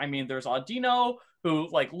that. I mean, there's Audino, who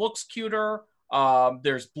like looks cuter.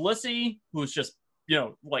 There's Blissey, who's just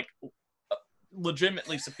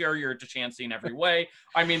legitimately superior to Chansey in every way.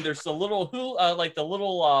 I mean, there's the little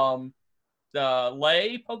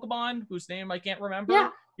Lay Pokemon whose name I can't remember. Yeah.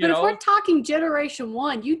 But if we're talking Generation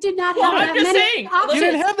 1, you did not have I'm that just many saying, options. You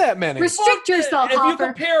didn't have that many. Restrict yourself, If you Hopper.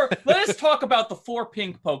 compare, let us talk about the 4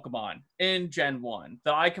 pink Pokemon in Gen 1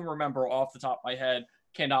 that I can remember off the top of my head.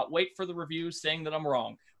 Cannot wait for the reviews saying that I'm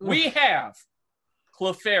wrong. We have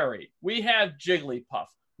Clefairy, we have Jigglypuff,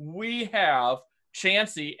 we have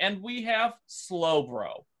Chansey, and we have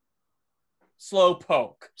Slowpoke.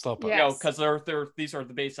 Slowpoke. Yes. Because these are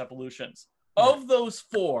the base evolutions. Of those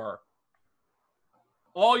 4,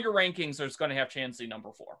 all your rankings are going to have Chansey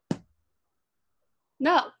number 4.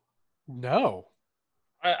 No.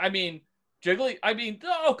 I mean,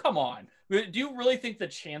 oh, come on. Do you really think that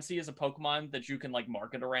Chansey is a Pokemon that you can, like,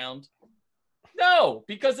 market around? No,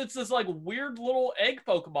 because it's this, like, weird little egg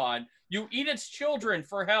Pokemon. You eat its children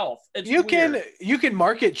for health. You can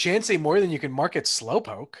market Chansey more than you can market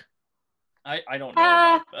Slowpoke. I don't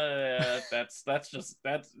know.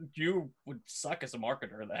 You would suck as a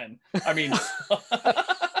marketer then. I mean,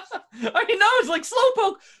 it's like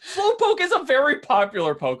Slowpoke. Slowpoke is a very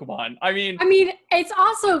popular Pokemon. I mean, it's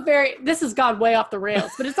also this has gone way off the rails,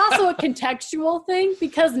 but it's also a contextual thing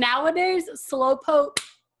because nowadays Slowpoke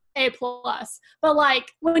A+. But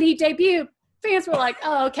like when he debuted, fans were like,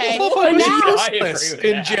 "Oh, okay." Slowpoke But was useless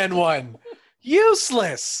in Gen 1.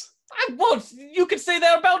 Useless. Well, you could say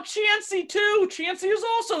that about Chansey too. Chansey is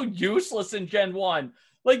also useless in Gen 1.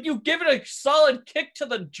 Like, you give it a solid kick to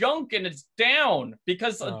the junk and it's down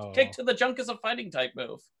because a kick to the junk is a fighting type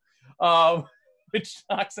move, which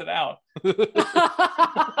knocks it out.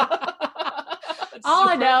 all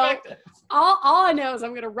I know is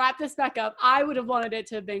I'm going to wrap this back up. I would have wanted it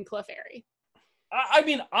to have been Clefairy.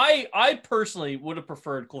 I personally would have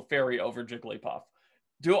preferred Clefairy over Jigglypuff.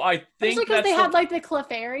 Do I think especially because they had like the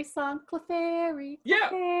Clefairy song, Clefairy,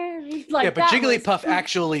 Clefairy. Like, yeah, but Jigglypuff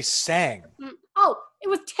actually sang. Oh, it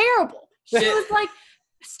was terrible. She was like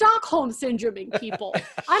Stockholm syndroming people.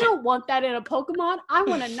 I don't want that in a Pokemon. I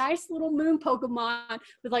want a nice little moon Pokemon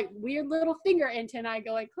with like weird little finger antennae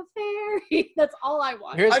going Clefairy. That's all I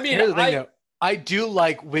want. Here's the thing, though. I do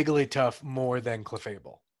like Wigglytuff more than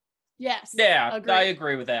Clefable. Yes. Yeah, agreed. I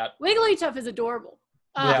agree with that. Wigglytuff is adorable.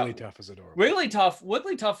 Wigglytuff is adorable.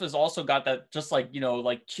 Wigglytuff has also got that just like,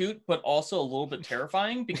 like cute, but also a little bit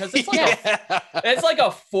terrifying because it's like it's like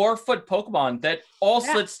a 4-foot Pokemon that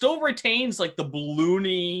that still retains like the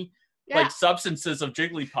balloony like substances of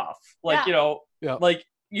Jigglypuff. Like, like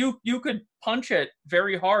you could punch it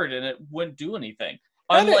very hard and it wouldn't do anything.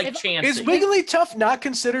 Unlike Chansey. Is Wigglytuff not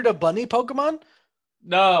considered a bunny Pokemon?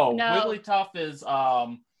 No. Wigglytuff is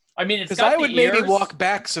it's because got I would ears. maybe walk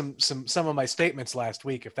back some of my statements last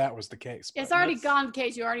week if that was the case. It's already gone the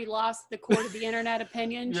case. You already lost the court of the internet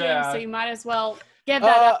opinion, Jim, so you might as well give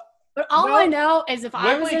that up. But all I know is if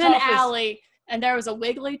I was in an alley and there was a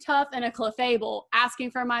Wigglytuff and a Clefable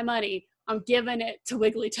asking for my money, I'm giving it to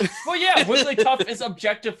Wigglytuff. Well, yeah, Wigglytuff is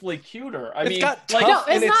objectively cuter. It's got like, tough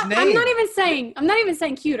in its name. I'm not even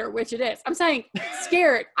saying cuter, which it is. I'm saying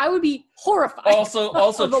scared. I would be horrified. Also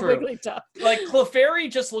of true. A Wigglytuff. Like Clefairy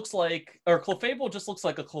just looks like, or Clefable just looks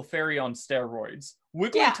like a Clefairy on steroids.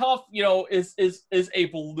 Wigglytuff, is a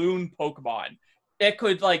balloon Pokemon. It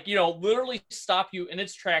could literally stop you in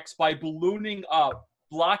its tracks by ballooning up,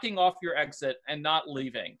 blocking off your exit, and not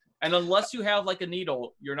leaving. And unless you have like a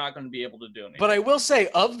needle, you're not going to be able to do anything. But I will say,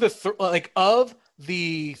 of the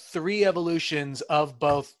 3 evolutions of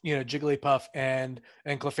both, Jigglypuff and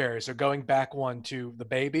Clefairy, so going back one to the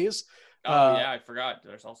babies, Oh yeah, I forgot.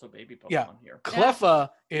 There's also baby Pokemon here. Cleffa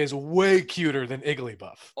is way cuter than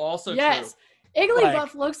Igglybuff. Also Yes. true.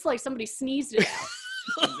 Igglybuff looks like somebody sneezed it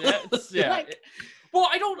out. Well,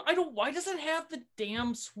 I don't. Why does it have the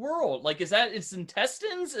damn swirl? Like, is that its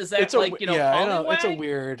intestines? Is that It's I know. It's a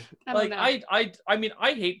weird. I mean,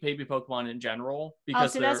 I hate baby Pokemon in general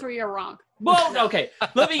because that's where you're wrong. Well, okay.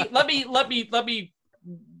 Let me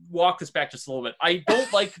walk this back just a little bit. I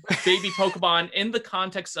don't like baby Pokemon in the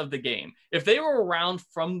context of the game. If they were around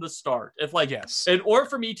from the start, in order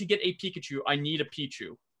for me to get a Pikachu, I need a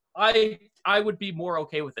Pichu. I would be more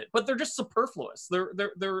okay with it, but they're just superfluous.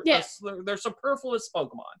 They're superfluous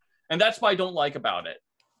Pokemon, and that's what I don't like about it.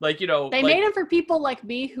 They made them for people like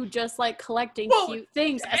me who just like collecting cute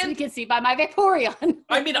things, as we can see by my Vaporeon.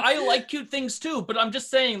 I mean, I like cute things too, but I'm just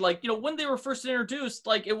saying, when they were first introduced,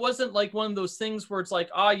 it wasn't like one of those things where it's like,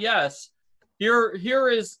 yes, here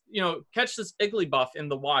is, catch this Igglybuff in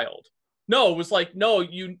the wild. No, it was like, no,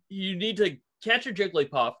 you need to catch a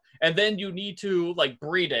Jigglypuff, and then you need to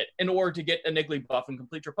breed it in order to get an Igglybuff and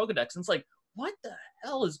complete your Pokedex. And it's like, what the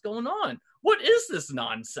hell is going on? What is this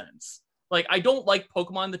nonsense? I don't like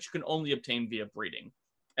Pokemon that you can only obtain via breeding.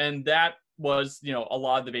 And that was, a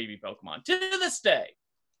lot of the baby Pokemon to this day.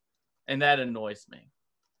 And that annoys me.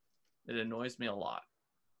 It annoys me a lot.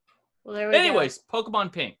 Well, there we Anyways, go.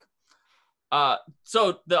 Pokemon Pink.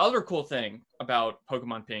 So the other cool thing about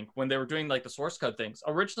Pokemon Pink, when they were doing the source code things,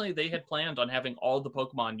 originally they had planned on having all the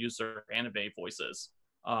Pokemon use their anime voices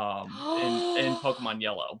in Pokemon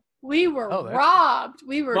Yellow. We were robbed.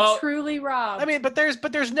 We were truly robbed. I mean, but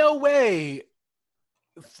there's no way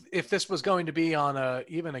if this was going to be on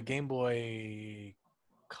even a Game Boy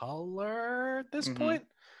Color at this point.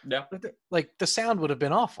 Yeah. The sound would have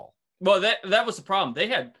been awful. Well, that was the problem. They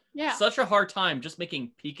had such a hard time just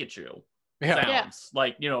making Pikachu sounds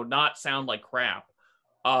not sound like crap.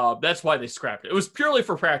 That's why they scrapped it. It was purely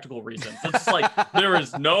for practical reasons. It's just there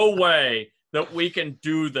is no way that we can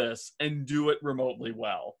do this and do it remotely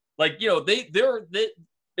well. It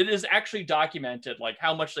is actually documented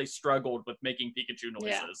how much they struggled with making Pikachu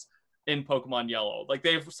noises in Pokemon Yellow.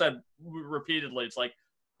 They've said repeatedly, it's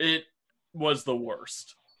it was the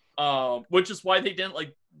worst. Which is why they didn't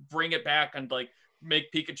bring it back and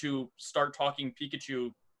make Pikachu start talking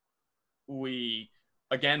Pikachu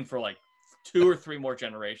again for 2 or 3 more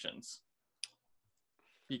generations.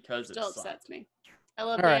 Because it still sucked. upsets me. I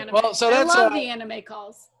love the anime. Well, so I love the anime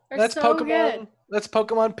calls. That's so Pokemon. Good. That's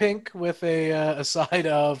Pokemon Pink with a side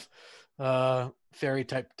of fairy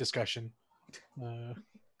type discussion,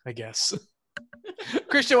 I guess.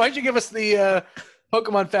 Christian, why don't you give us the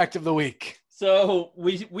Pokemon fact of the week? So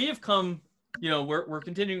we have come, we're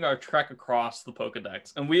continuing our trek across the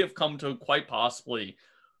Pokedex, and we have come to quite possibly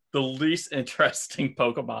the least interesting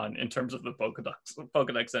Pokemon in terms of the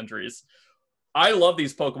Pokedex entries. I love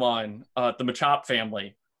these Pokemon, the Machop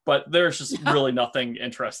family, but there's just really nothing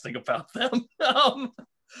interesting about them.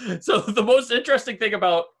 So the most interesting thing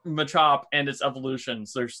about Machop and its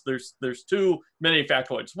evolutions, there's 2 mini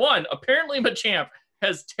factoids. One, apparently Machamp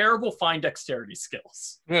has terrible fine dexterity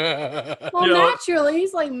skills. Well, naturally,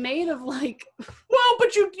 he's made of Well,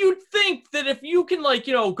 but you'd think that if you can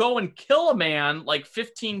go and kill a man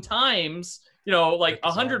 15 times,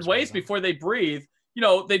 100 ways before they breathe,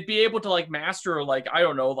 they'd be able to master I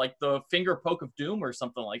don't know, the finger poke of doom or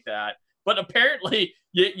something like that. But apparently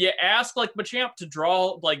you ask Machamp to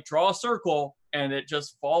draw a circle and it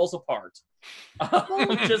just falls apart.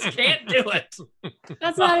 Just can't do it.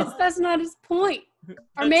 That's not his point.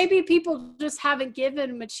 Or maybe people just haven't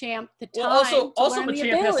given Machamp the time. Well, also to learn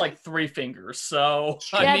Machamp has 3 fingers, so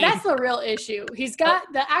that's the real issue. He's got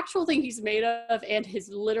the actual thing he's made of, and his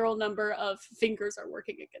literal number of fingers are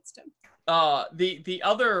working against him. The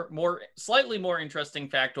other slightly more interesting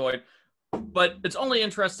factoid, but it's only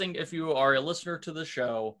interesting if you are a listener to the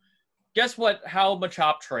show. Guess what? How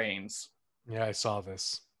Machop trains? Yeah, I saw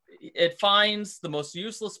this. It finds the most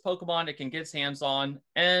useless Pokemon it can get its hands on,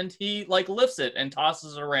 and he lifts it and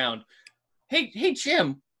tosses it around. Hey,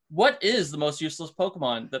 Jim, what is the most useless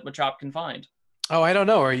Pokemon that Machop can find? Oh, I don't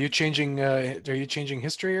know. Are you changing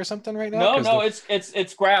history or something right now? No, it's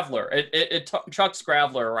Graveler. It chucks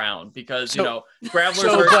Graveler around because Gravelers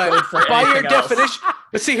are good for by anything your else. definition.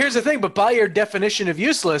 But see, here's the thing. But by your definition of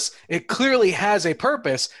useless, it clearly has a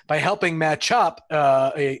purpose by helping Machop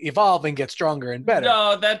evolve and get stronger and better.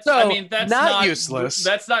 No, that's not useless.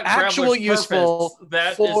 That's not actual Graveler's useful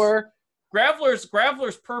purpose. for.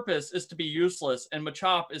 Graveler's purpose is to be useless, and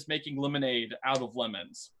Machop is making lemonade out of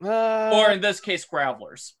lemons, or in this case,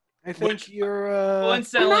 Gravelers. I think you're.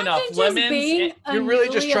 Coincidentally enough, lemons. You're really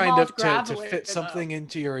just trying to fit something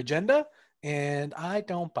into your agenda, and I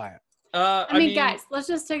don't buy it. I mean, guys, let's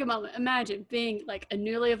just take a moment. Imagine being like a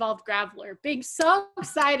newly evolved Graveler, being so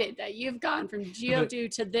excited that you've gone from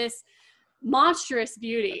Geodude to this monstrous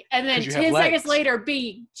beauty, and then 10 seconds later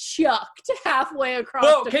being chucked halfway across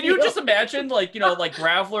the can field. You just imagine, like, like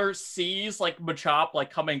Graveler sees like Machop like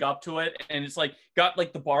coming up to it, and it's like got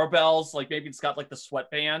like the barbells, like maybe it's got like the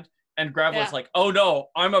sweatband, and Graveler's like, oh no,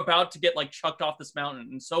 I'm about to get like chucked off this mountain,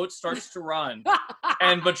 and so it starts to run,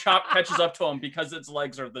 and Machop catches up to him because its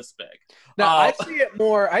legs are this big. Now I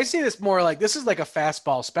see this more like this is like a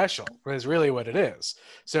fastball special, is really what it is.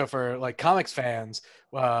 So for like comics fans,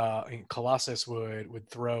 Colossus would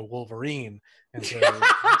throw Wolverine, and so in this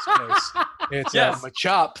case, it's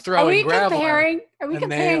Machop throwing Graveler. Are we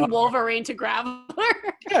comparing Wolverine to Graveler?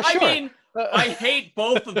 Yeah, sure. I mean, I hate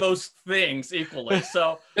both of those things equally.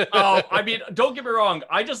 So, I mean, don't get me wrong.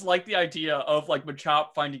 I just like the idea of like Machop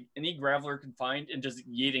finding any Graveler can find and just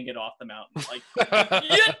yeeting it off the mountain. Like,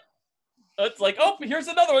 yeet! It's like, oh, here's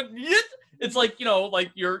another one. Yeet! It's like, like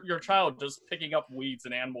your child just picking up weeds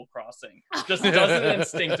in Animal Crossing. Just does it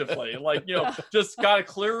instinctively. Like, just gotta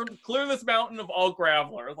clear this mountain of all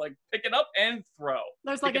Graveler. Like, pick it up and throw.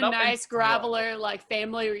 There's like a nice Graveler like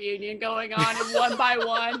family reunion going on, and one by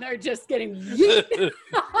one they're just getting yeet.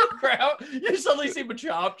 You suddenly see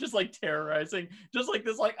Machop just like terrorizing, just like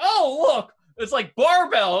this, like, oh look, it's like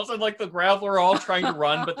barbells, and like the Graveler are all trying to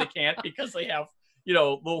run, but they can't because they have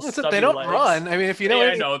little stubby they don't legs. run. I mean, if you know,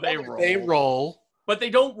 I know they roll. They roll, but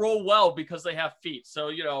they don't roll well because they have feet.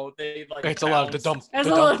 So they like. It's allowed to dump.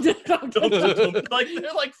 Like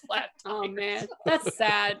they're like flat. Oh man, that's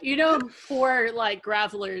sad. Poor like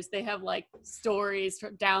Gravelers, they have like stories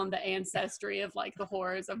down the ancestry of like the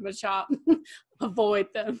horrors of Machop.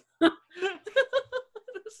 Avoid them.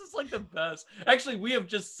 This is like the best. Actually, we have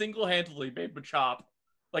just single-handedly made Machop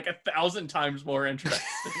like 1,000 times more interesting.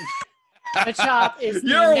 Machop is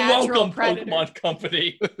You're the natural welcome, predator. Pokemon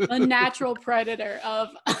Company. The natural predator of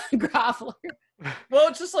Graveler. Well,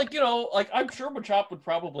 it's just like, like I'm sure Machop would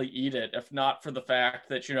probably eat it if not for the fact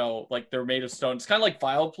that, like they're made of stone. It's kind of like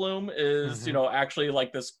Vileplume is, actually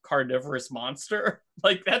like this carnivorous monster.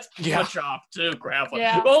 Like that's Machop too, Graveler.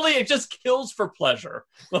 Yeah. Only it just kills for pleasure.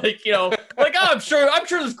 Like, like I'm sure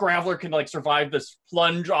this Graveler can like survive this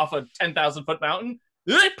plunge off a 10,000-foot mountain.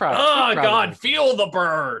 God, feel the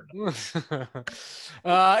burn.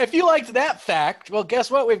 If you liked that fact, well, guess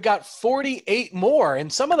what? We've got 48 more. In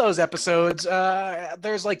some of those episodes,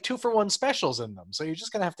 there's like 2-for-1 specials in them. So you're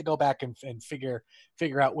just going to have to go back and figure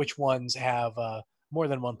out which ones have more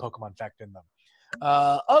than one Pokemon fact in them.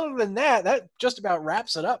 Other than that just about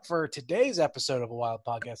wraps it up for today's episode of A Wild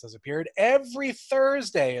Podcast Has Appeared. Every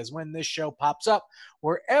Thursday is when this show pops up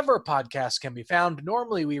wherever podcasts can be found.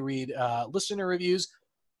 Normally we read listener reviews.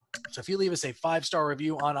 So if you leave us a 5-star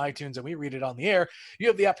review on iTunes and we read it on the air, you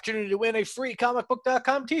have the opportunity to win a free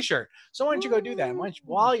Comicbook.com t-shirt. So why don't you go do that? And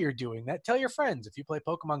while you're doing that, tell your friends. If you play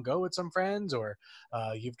Pokemon Go with some friends, or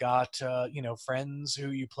you've got friends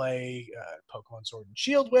who you play Pokemon Sword and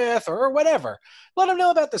Shield with, or whatever, let them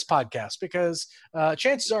know about this podcast, because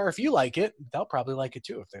chances are if you like it, they'll probably like it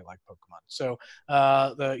too if they like Pokemon. So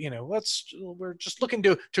we're just looking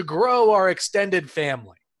to grow our extended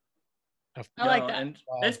family. I like that. And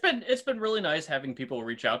it's been really nice having people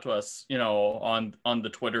reach out to us, on the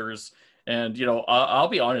Twitters, and I'll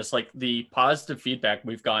be honest, like the positive feedback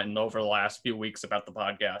we've gotten over the last few weeks about the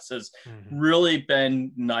podcast has really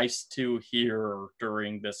been nice to hear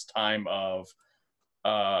during this time of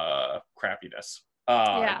crappiness.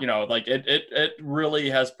 Like it really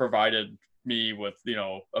has provided me with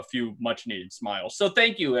a few much needed smiles. So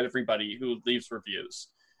thank you everybody who leaves reviews.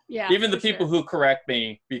 Yeah, even the people who correct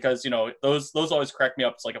me, because those always crack me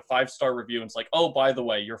up. It's like a 5-star review, and it's like, oh, by the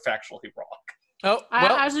way, you're factually wrong. Oh,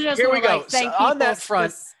 well, here we go. Thank on that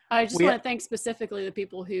front, I just want to thank specifically the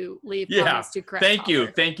people who leave comments to correct. Thank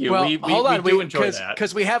you. Well, we do enjoy that,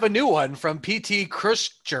 because we have a new one from PT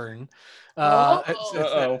Christian.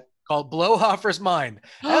 Called Blowhoffer's Mind.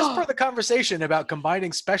 As per the conversation about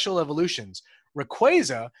combining special evolutions,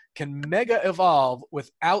 Rayquaza can mega evolve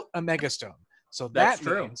without a megastone. So that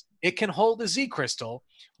means it can hold a Z crystal,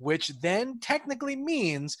 which then technically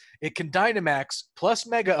means it can Dynamax plus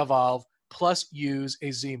Mega Evolve plus use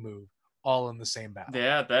a Z move all in the same battle.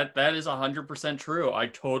 Yeah, that is 100% true. I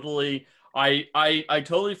totally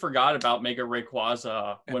forgot about Mega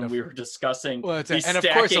Rayquaza when we were discussing. Well, and of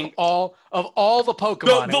course, of all the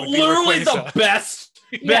Pokemon, literally the best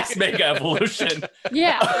Mega Evolution.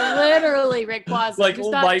 Yeah, literally Rayquaza.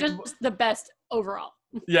 Like just the best overall.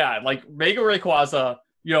 Yeah, like Mega Rayquaza,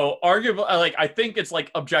 arguably, like I think it's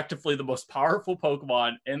like objectively the most powerful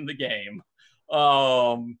Pokemon in the game.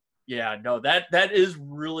 Yeah, no, that is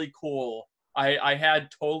really cool. I had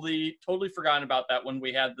totally forgotten about that when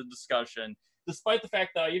we had the discussion. Despite the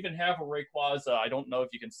fact that I even have a Rayquaza, I don't know if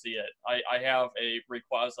you can see it. I have a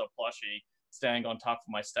Rayquaza plushie standing on top of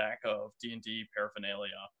my stack of D&D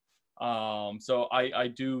paraphernalia. So I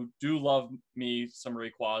do love me some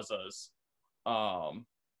Rayquazas,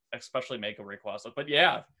 especially Mega Rayquaza. But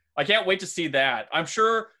yeah, I can't wait to see that. I'm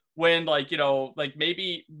sure when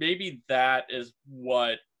maybe that is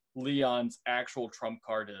what Leon's actual trump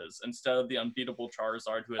card is, instead of the unbeatable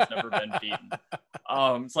Charizard who has never been beaten.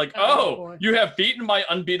 It's like, you have beaten my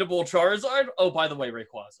unbeatable Charizard? Oh, by the way,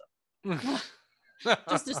 Rayquaza.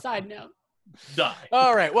 Just a side note. Die.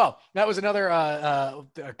 All right. Well, that was another.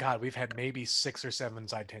 God, we've had maybe 6 or 7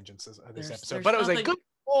 side tangents this episode, but it was a good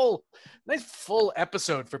nice full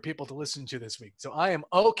episode for people to listen to this week. So I am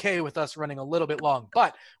okay with us running a little bit long,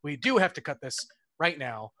 but we do have to cut this right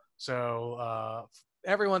now. So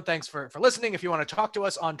everyone, thanks for listening. If you want to talk to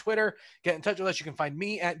us on Twitter, get in touch with us. You can find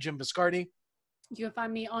me at Jim Viscardi. You can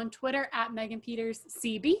find me on Twitter at Megan Peters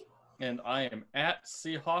CB. And I am at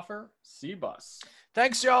Seehofer Cbus.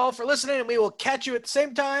 Thanks, y'all, for listening, and we will catch you at the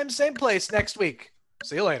same time, same place next week.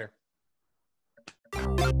 See you later.